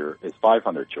next year is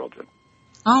 500 children.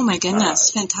 Oh, my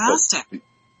goodness. Fantastic.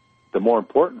 The more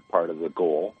important part of the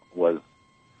goal was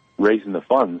raising the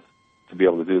funds to be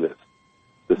able to do this.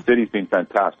 The city's been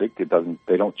fantastic. They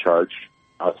don't charge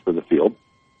us for the field.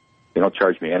 They don't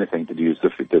charge me anything to use the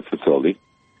facility.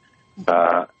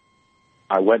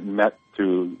 I went and met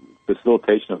through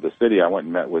facilitation of the city. I went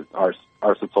and met with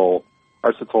Arcitol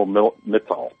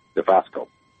Mittal, DeFasco.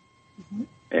 Mm-hmm.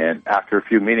 And after a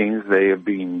few meetings, they have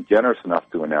been generous enough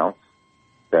to announce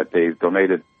that they've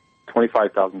donated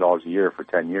 $25,000 a year for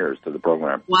 10 years to the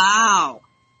program. Wow.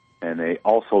 And they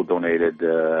also donated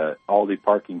all the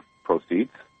parking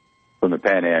proceeds from the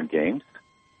Pan Am Games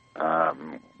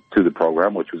to the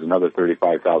program, which was another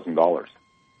 $35,000.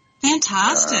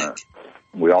 Fantastic.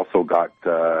 We also got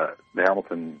the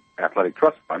Hamilton Athletic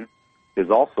Trust Fund is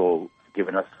also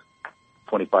giving us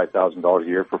 $25,000 a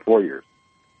year for 4 years.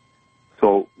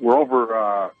 So we're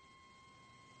over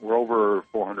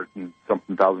 $400 and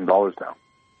something thousand now.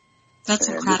 That's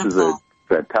and incredible. This is a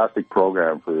fantastic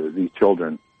program for these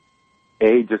children.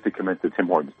 Just to come into Tim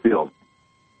Hortons Field,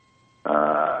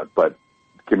 but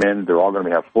come in. They're all going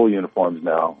to have full uniforms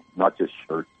now, not just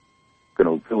shirts.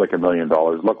 Going to feel like $1 million,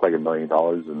 look like $1 million,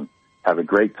 and have a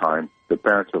great time. The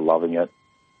parents are loving it.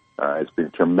 It's been a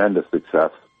tremendous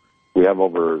success. We have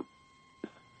over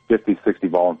 50, 60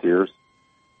 volunteers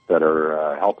that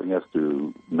are helping us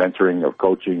through mentoring of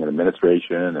coaching and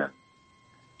administration and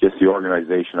just the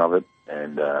organization of it.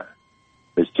 And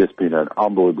it's just been an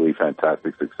unbelievably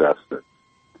fantastic success.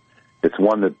 It's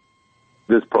one that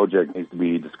this project needs to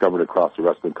be discovered across the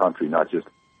rest of the country, not just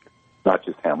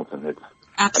Hamilton. It's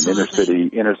Absolutely. an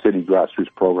inner city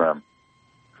grassroots program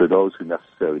for those who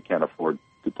necessarily can't afford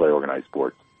to play organized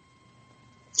sports.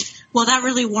 Well, that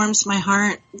really warms my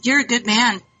heart. You're a good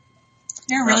man.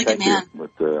 You're a really good man. You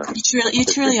You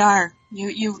truly are.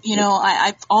 You know,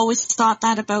 I've always thought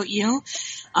that about you.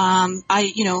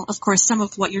 Of course, some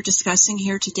of what you're discussing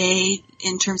here today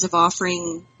in terms of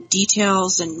offering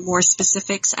details and more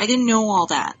specifics, I didn't know all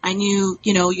that. I knew,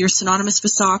 you're synonymous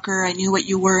with soccer. I knew what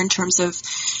you were in terms of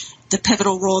the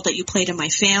pivotal role that you played in my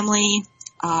family,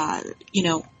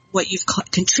 what you've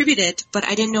contributed, but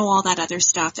I didn't know all that other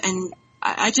stuff. And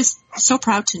I just so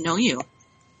proud to know you.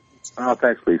 Oh,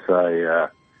 thanks,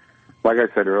 Lisa. Like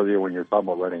I said earlier, when you're talking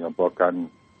about writing a book,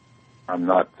 I'm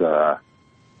not the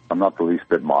least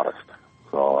bit modest.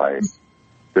 So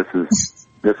these are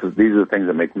the things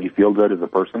that make me feel good as a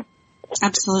person.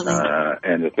 Absolutely.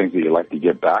 And the things that you like to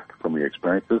give back from your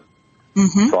experiences.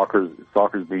 Mm-hmm.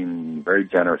 Soccer's been very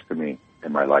generous to me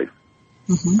in my life.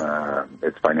 Mm-hmm.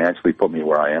 It's financially put me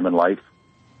where I am in life.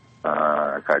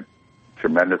 I've had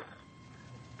tremendous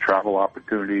travel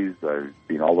opportunities. I've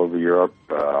been all over Europe,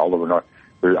 all over North.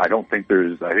 I think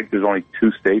there's only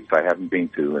 2 states I haven't been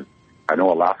to, and I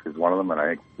know Alaska's one of them, and I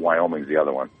think Wyoming's the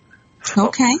other one. So,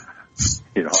 okay.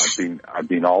 I've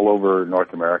been all over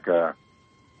North America.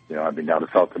 I've been down to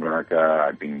South America.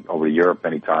 I've been over to Europe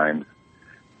many times.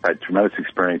 I had tremendous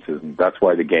experiences, and that's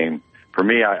why the game, for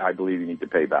me, I believe you need to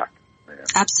pay back. Yeah.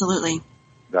 Absolutely.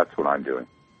 That's what I'm doing.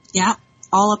 Yeah,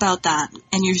 all about that,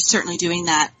 and you're certainly doing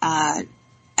that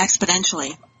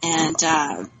exponentially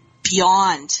and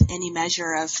beyond any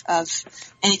measure of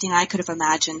anything I could have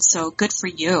imagined. So good for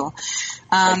you.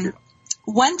 Thank you.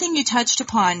 One thing you touched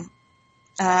upon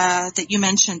that you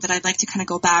mentioned that I'd like to kind of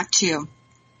go back to.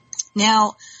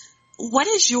 Now, what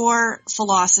is your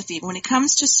philosophy when it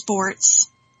comes to sports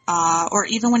or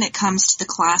even when it comes to the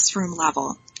classroom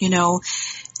level?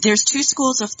 There's 2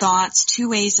 schools of thoughts, 2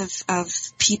 ways of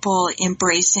people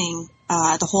embracing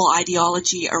the whole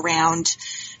ideology around,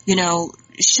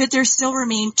 should there still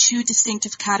remain 2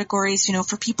 distinctive categories,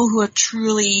 for people who have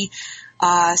truly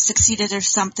succeeded or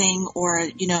something, or,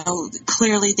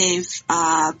 clearly they've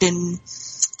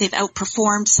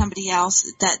outperformed somebody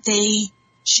else, that they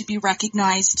should be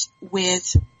recognized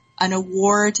with an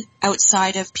award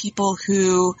outside of people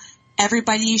who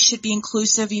everybody should be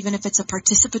inclusive, even if it's a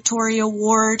participatory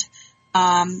award.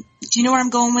 Do you know where I'm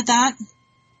going with that?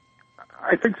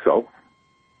 I think so.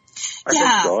 I think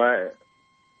so.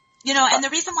 And the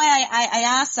reason why I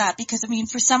ask that, because,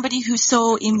 for somebody who's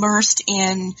so immersed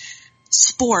in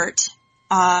sport,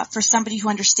 for somebody who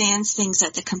understands things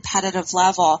at the competitive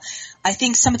level, I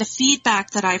think some of the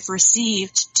feedback that I've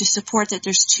received to support that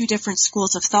there's 2 different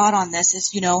schools of thought on this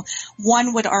is,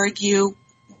 one would argue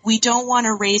we don't want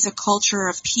to raise a culture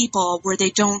of people where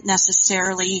they don't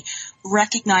necessarily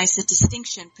recognize the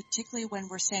distinction, particularly when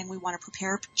we're saying we want to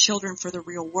prepare children for the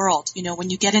real world. When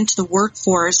you get into the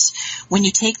workforce, when you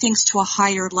take things to a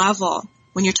higher level,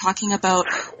 when you're talking about,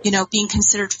 being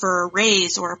considered for a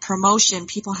raise or a promotion,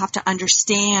 people have to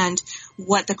understand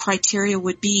what the criteria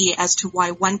would be as to why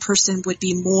one person would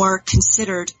be more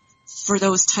considered for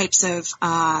those types of,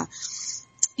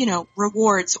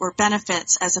 rewards or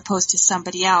benefits as opposed to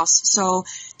somebody else. So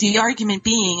the argument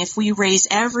being, if we raise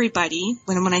everybody,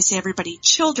 when I say everybody,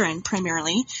 children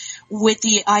primarily, with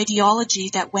the ideology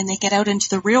that when they get out into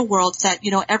the real world that,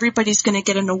 everybody's going to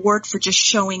get an award for just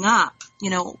showing up.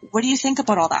 What do you think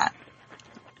about all that?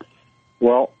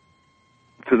 Well,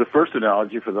 to the first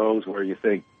analogy, for those where you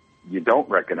think you don't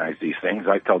recognize these things,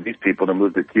 I tell these people to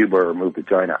move to Cuba or move to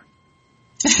China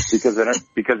because then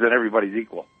everybody's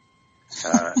equal.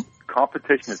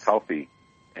 Competition is healthy,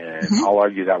 and I'll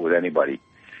argue that with anybody.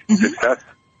 Success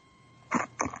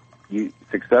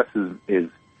is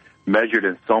measured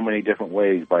in so many different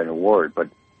ways by an award, but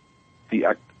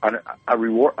an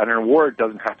award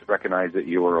doesn't have to recognize that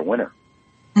you were a winner.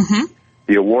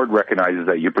 The award recognizes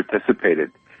that you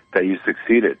participated, that you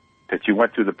succeeded, that you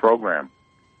went through the program,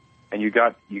 and you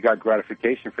got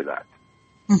gratification for that.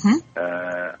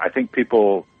 I think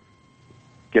people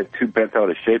get too bent out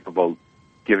of shape about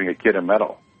giving a kid a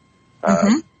medal.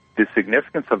 The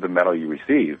significance of the medal you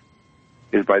receive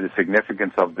is by the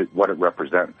significance of what it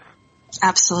represents.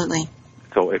 Absolutely.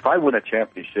 So if I win a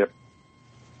championship,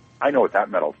 I know what that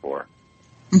medal's for.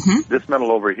 This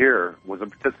medal over here was a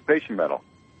participation medal,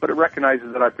 but it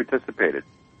recognizes that I participated.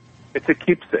 It's a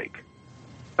keepsake.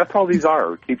 That's all these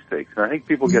are keepsakes. And I think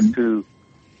people get too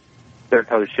bent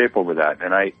out of shape over that.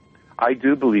 And I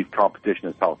do believe competition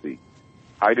is healthy.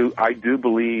 I do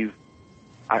believe,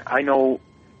 I know,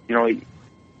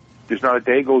 there's not a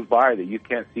day goes by that you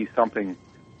can't see something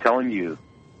telling you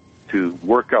to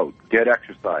work out, get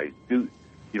exercise,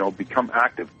 become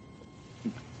active.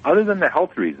 Other than the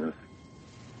health reasons,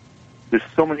 there's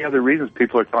so many other reasons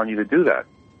people are telling you to do that.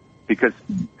 Because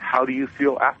how do you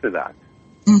feel after that?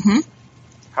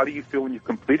 how do you feel when you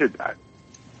completed that?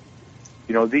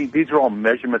 You know, these are all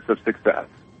measurements of success,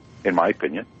 in my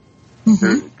opinion.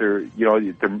 Mm-hmm.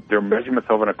 They're measurements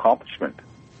of an accomplishment.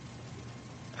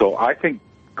 So I think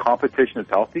competition is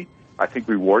healthy. I think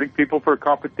rewarding people for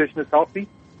competition is healthy,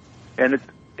 and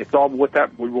it's all what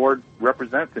that reward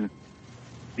represents. And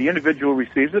the individual who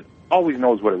receives it always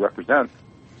knows what it represents.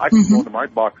 I can go into my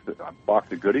box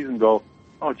of goodies and go,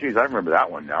 oh, geez, I remember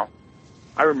that one now.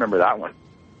 I remember that one.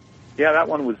 Yeah, that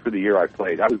one was for the year I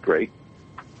played. That was great.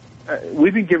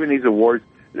 We've been giving these awards.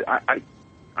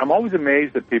 I'm always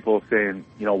amazed at people saying,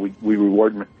 you know, we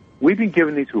reward them. We've been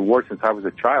giving these awards since I was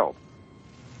a child.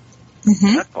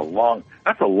 Mm-hmm.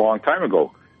 That's a long time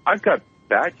ago. I've got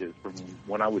badges from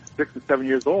when I was 6 or 7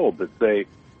 years old that say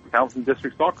Townsend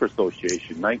District Soccer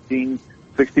Association,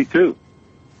 1962.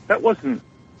 That wasn't,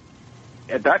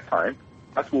 at that time,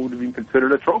 that's what would have been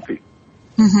considered a trophy.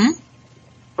 Mm-hmm.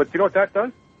 But you know what that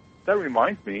does? That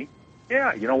reminds me,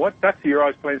 yeah, you know what? That's the year I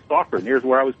was playing soccer, and here's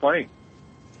where I was playing.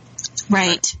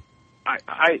 Right.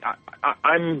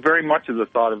 I'm very much of the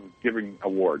thought of giving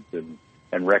awards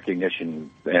and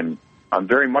recognition, and I'm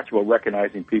very much about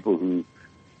recognizing people who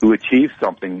achieve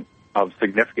something of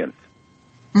significance.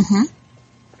 Mm-hmm.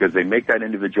 Because they make that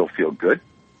individual feel good.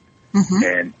 Mm-hmm.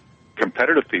 And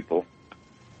competitive people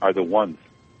are the ones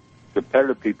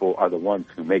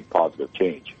who make positive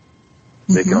change.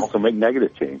 Mm-hmm. They can also make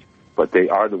negative change, but they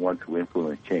are the ones who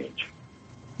influence change.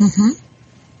 Mm-hmm.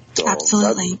 So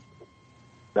absolutely.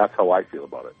 That's how I feel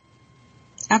about it.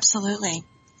 Absolutely.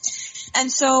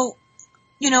 And so,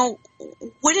 you know,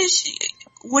 what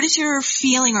is your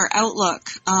feeling or outlook,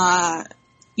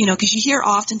 you know, because you hear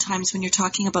oftentimes when you're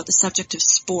talking about the subject of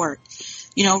sport,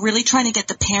 you know, really trying to get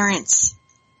the parents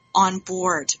on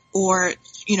board, or,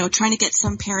 you know, trying to get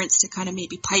some parents to kind of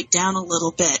maybe pipe down a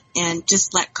little bit and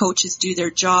just let coaches do their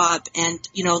job, and,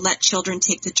 you know, let children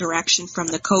take the direction from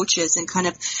the coaches, and kind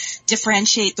of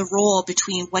differentiate the role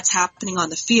between what's happening on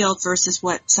the field versus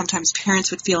what sometimes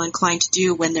parents would feel inclined to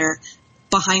do when they're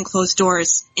behind closed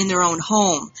doors in their own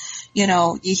home. You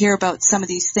know, you hear about some of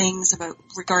these things about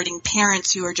regarding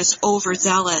parents who are just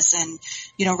overzealous and,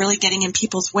 you know, really getting in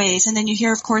people's ways. And then you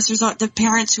hear, of course, there's the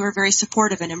parents who are very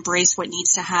supportive and embrace what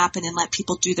needs to happen and let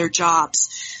people do their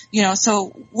jobs. You know,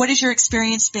 so what has your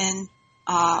experience been,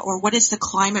 or what is the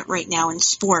climate right now in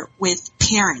sport with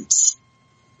parents?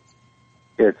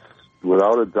 It's,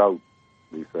 without a doubt,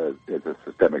 Lisa, it's a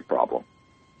systemic problem.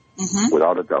 Mm-hmm.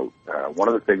 Without a doubt. One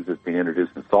of the things that's being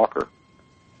introduced in soccer,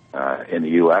 in the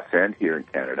U.S. and here in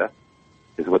Canada,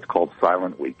 is what's called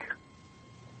Silent Week.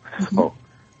 Mm-hmm. So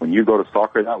when you go to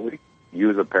soccer that week,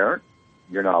 you as a parent,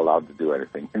 you're not allowed to do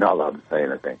anything. You're not allowed to say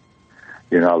anything.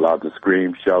 You're not allowed to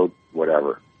scream, shout,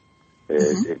 whatever.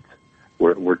 Mm-hmm.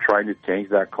 We're trying to change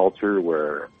that culture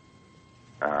where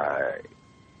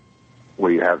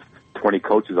you have 20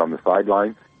 coaches on the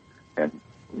sidelines and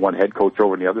one head coach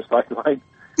over on the other sideline.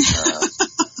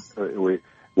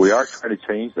 We are trying to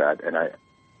change that, and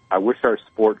I wish our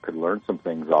sport could learn some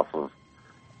things off of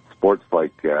sports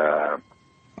like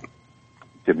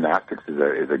gymnastics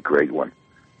is a great one,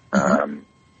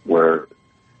 where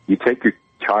you take your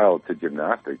child to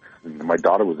gymnastics. And my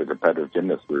daughter was a competitive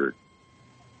gymnast for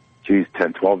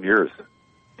 10, 12 years,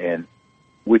 and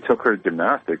we took her to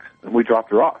gymnastics and we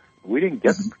dropped her off. We didn't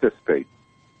get to participate.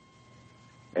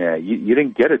 You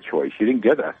didn't get a choice. You didn't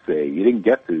get a say. You didn't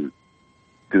get to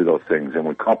do those things. And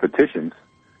with competitions,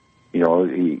 you know,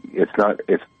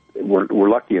 we're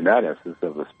lucky in that essence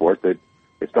of the sport that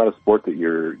it's not a sport that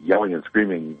you're yelling and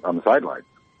screaming on the sidelines.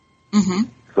 Mm-hmm.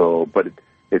 So, but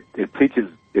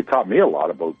it taught me a lot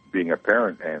about being a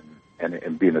parent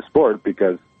and being a sport,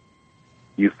 because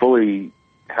you fully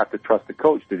have to trust the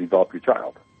coach to develop your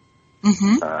child.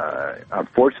 Mm-hmm.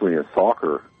 Unfortunately, in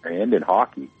soccer and in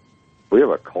hockey, we have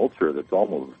a culture that's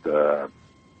almost,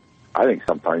 I think,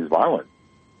 sometimes violent.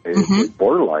 It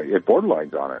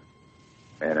borderlines on it,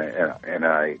 and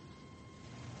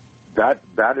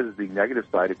that is the negative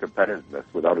side of competitiveness,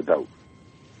 without a doubt.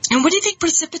 And what do you think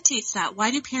precipitates that?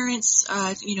 Why do parents,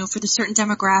 you know, for the certain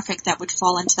demographic that would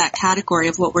fall into that category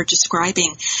of what we're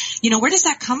describing, you know, where does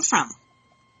that come from?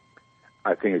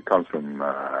 I think it comes from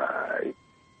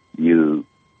you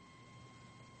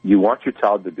want your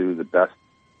child to do the best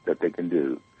that they can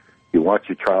do. You want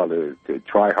your child to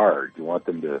try hard. You want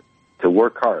them to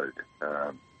work hard.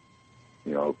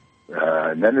 You know,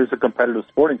 and then there's a competitive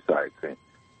sporting side saying,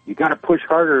 you got to push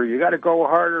harder, you got to go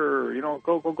harder, you know,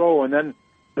 go. And then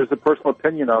there's the personal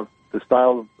opinion of the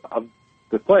style of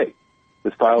the play,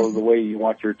 the style of the way you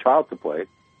want your child to play,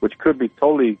 which could be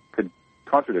totally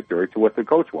contradictory to what the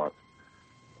coach wants.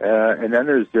 And then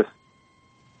there's just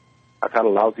I've had a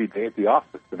lousy day at the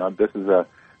office, and this is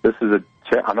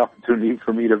an opportunity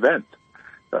for me to vent.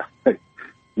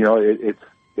 You know,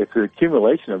 it's an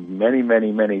accumulation of many,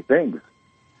 many, many things,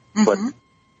 but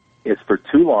it's for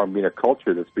too long been a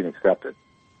culture that's been accepted,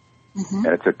 and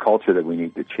it's a culture that we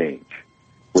need to change.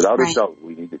 Without a doubt,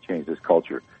 we need to change this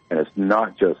culture, and it's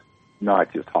not just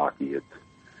hockey. It's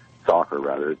soccer,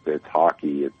 rather. It's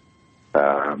hockey. It's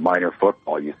minor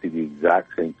football. You see the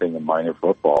exact same thing in minor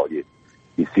football. You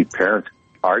see parents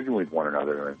arguing with one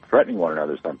another and threatening one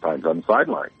another sometimes on the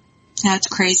sideline. That's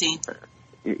crazy.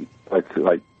 It's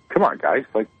like, come on, guys.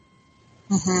 Like,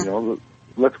 you know,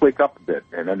 let's wake up a bit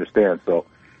and understand. So,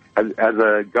 as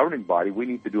a governing body, we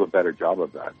need to do a better job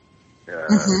of that.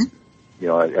 You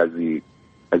know, as the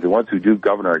ones who do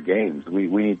govern our games, we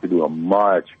need to do a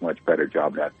much, much better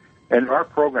job of that. And our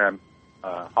program,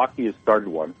 hockey has started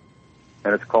one,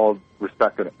 and it's called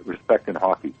Respect in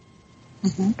Hockey.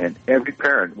 And every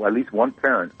parent, well, at least one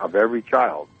parent of every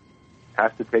child,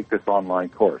 has to take this online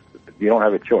course. You don't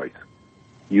have a choice.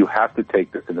 You have to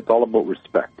take this, and it's all about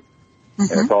respect.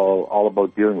 And it's all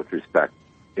about dealing with respect.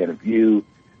 And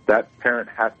that parent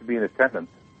has to be in attendance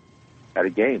at a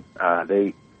game.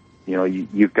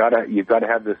 You've got to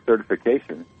have this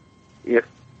certification if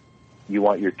you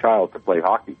want your child to play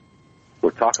hockey. We're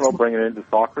talking about bringing it into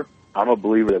soccer. I'm a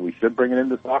believer that we should bring it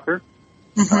into soccer.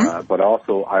 But I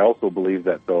also believe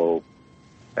that, though,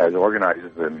 as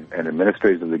organizers and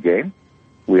administrators of the game,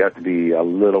 we have to be a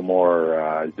little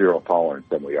more zero tolerance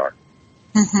than we are.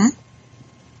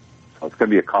 So it's going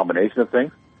to be a combination of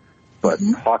things, but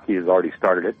hockey has already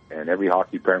started it, and every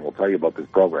hockey parent will tell you about this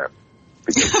program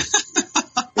because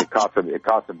it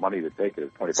costs them money to take it.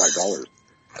 It's $25,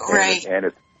 Right?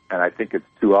 And I think it's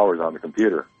 2 hours on the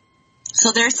computer.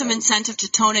 So there's some incentive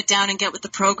to tone it down and get with the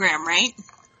program, right?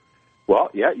 Well,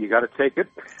 yeah, you got to take it,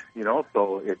 you know,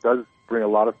 so it does bring a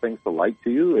lot of things to light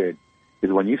to you. It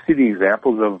is when you see the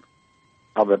examples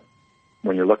of it,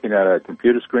 when you're looking at a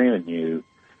computer screen and you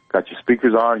got your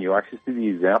speakers on, you actually see the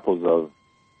examples of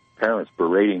parents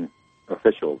berating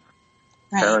officials,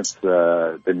 parents,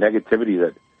 the negativity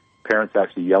that parents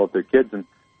actually yell at their kids. And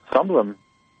some of them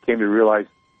came to realize,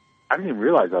 I didn't even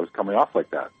realize I was coming off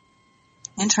like that.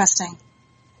 Interesting.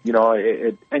 You know,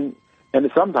 and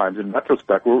sometimes, in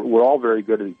retrospect, we're all very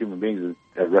good as human beings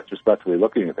at retrospectively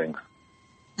looking at things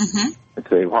and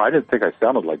say, well, I didn't think I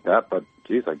sounded like that, but,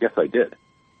 geez, I guess I did.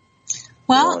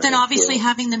 Well, You know, then obviously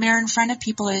having the mirror in front of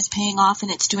people is paying off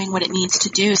and it's doing what it needs to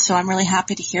do, so I'm really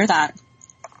happy to hear that.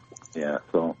 Yeah,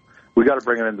 so we got to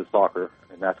bring it into soccer,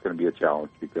 and that's going to be a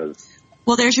challenge because...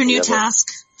 Well, there's your new task.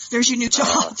 There's your new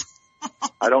job.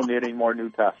 I don't need any more new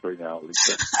tasks right now,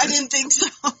 Lisa. I didn't think so.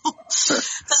 But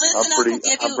listen,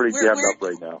 I'm pretty jammed up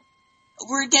right now.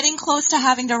 We're getting close to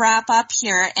having to wrap up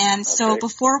here, and so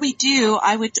before we do,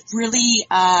 I would really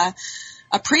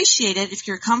appreciate it if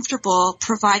you're comfortable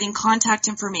providing contact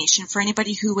information for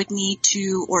anybody who would need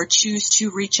to or choose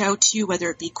to reach out to you, whether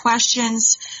it be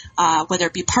questions, whether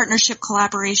it be partnership,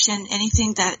 collaboration,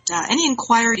 anything that, any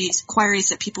inquiries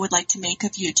that people would like to make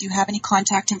of you. Do you have any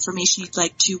contact information you'd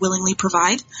like to willingly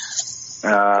provide?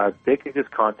 They can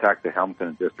just contact the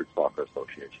Hamilton District Soccer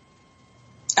Association.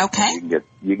 Okay.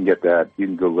 You can get that. You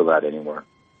can Google that anywhere.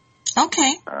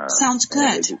 Okay. Sounds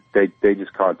good. They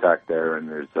just contact there, and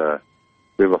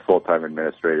we have a full-time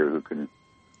administrator who can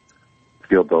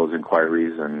field those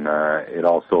inquiries, and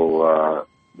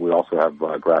we also have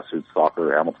grassroots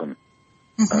soccer Hamilton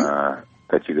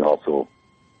that you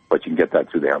can get that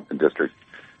through the Hamilton District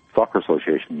Soccer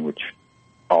Association, which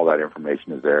all that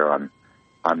information is there.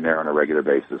 I'm there on a regular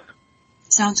basis.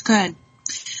 Sounds good.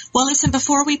 Well, listen,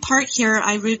 before we part here,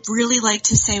 I would really like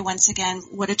to say once again,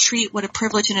 what a treat, what a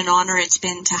privilege and an honor it's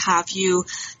been to have you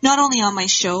not only on my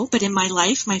show, but in my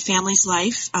life, my family's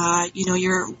life.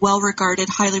 You're well regarded,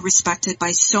 highly respected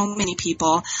by so many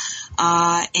people.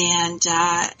 And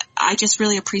I just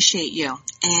really appreciate you.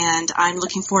 And I'm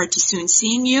looking forward to soon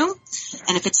seeing you.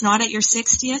 And if it's not at your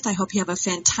 60th, I hope you have a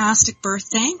fantastic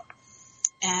birthday.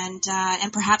 And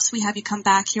perhaps we have you come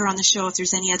back here on the show if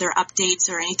there's any other updates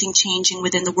or anything changing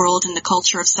within the world and the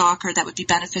culture of soccer that would be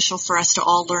beneficial for us to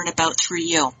all learn about through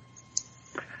you.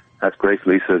 That's great,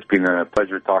 Lisa. It's been a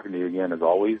pleasure talking to you again, as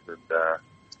always. And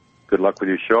good luck with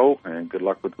your show, and good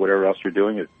luck with whatever else you're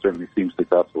doing. It certainly seems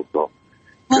successful. So,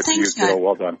 well, thanks, you,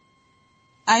 well done.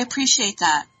 I appreciate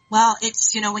that. Well,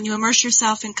 it's, when you immerse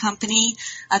yourself in company,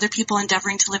 other people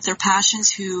endeavoring to live their passions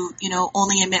who,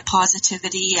 only emit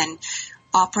positivity and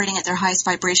operating at their highest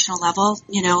vibrational level,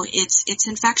 it's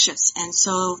infectious. And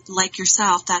so, like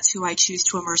yourself, that's who I choose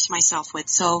to immerse myself with.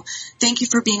 So thank you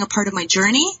for being a part of my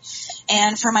journey.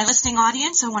 And for my listening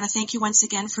audience, I want to thank you once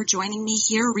again for rejoining me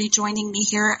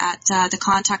here at the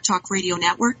Contact Talk Radio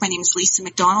Network. My name is Lisa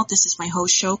McDonald. This is my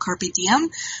host show, Carpe Diem.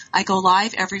 I go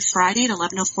live every Friday at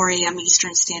 11:04 a.m.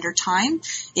 Eastern Standard Time.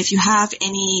 If you have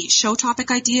any show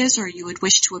topic ideas or you would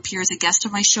wish to appear as a guest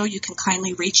on my show, you can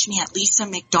kindly reach me at Lisa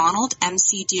McDonald,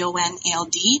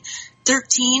 McDonald,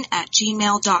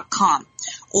 13@gmail.com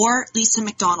or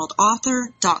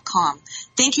lisamcdonaldauthor.com.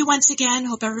 Thank you once again.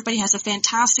 Hope everybody has a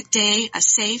fantastic day, a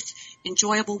safe,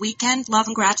 enjoyable weekend. Love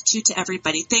and gratitude to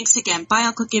everybody. Thanks again. Bye,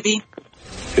 Uncle Gibby.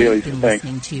 See you, You've Lisa. been Thanks.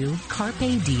 listening to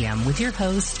Carpe Diem with your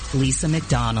host, Lisa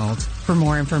McDonald. For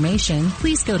more information,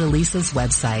 please go to Lisa's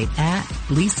website at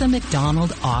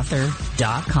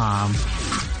lisamcdonaldauthor.com.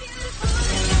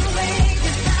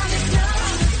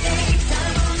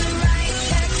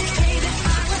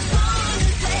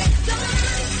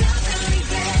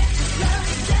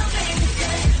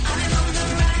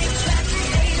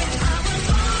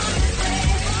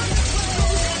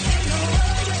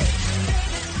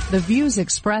 The views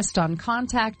expressed on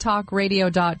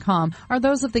ContactTalkRadio.com are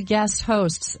those of the guest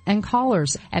hosts and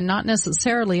callers and not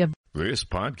necessarily of... This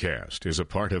podcast is a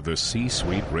part of the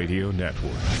C-Suite Radio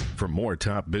Network. For more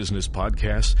top business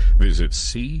podcasts, visit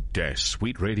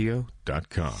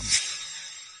c-suiteradio.com.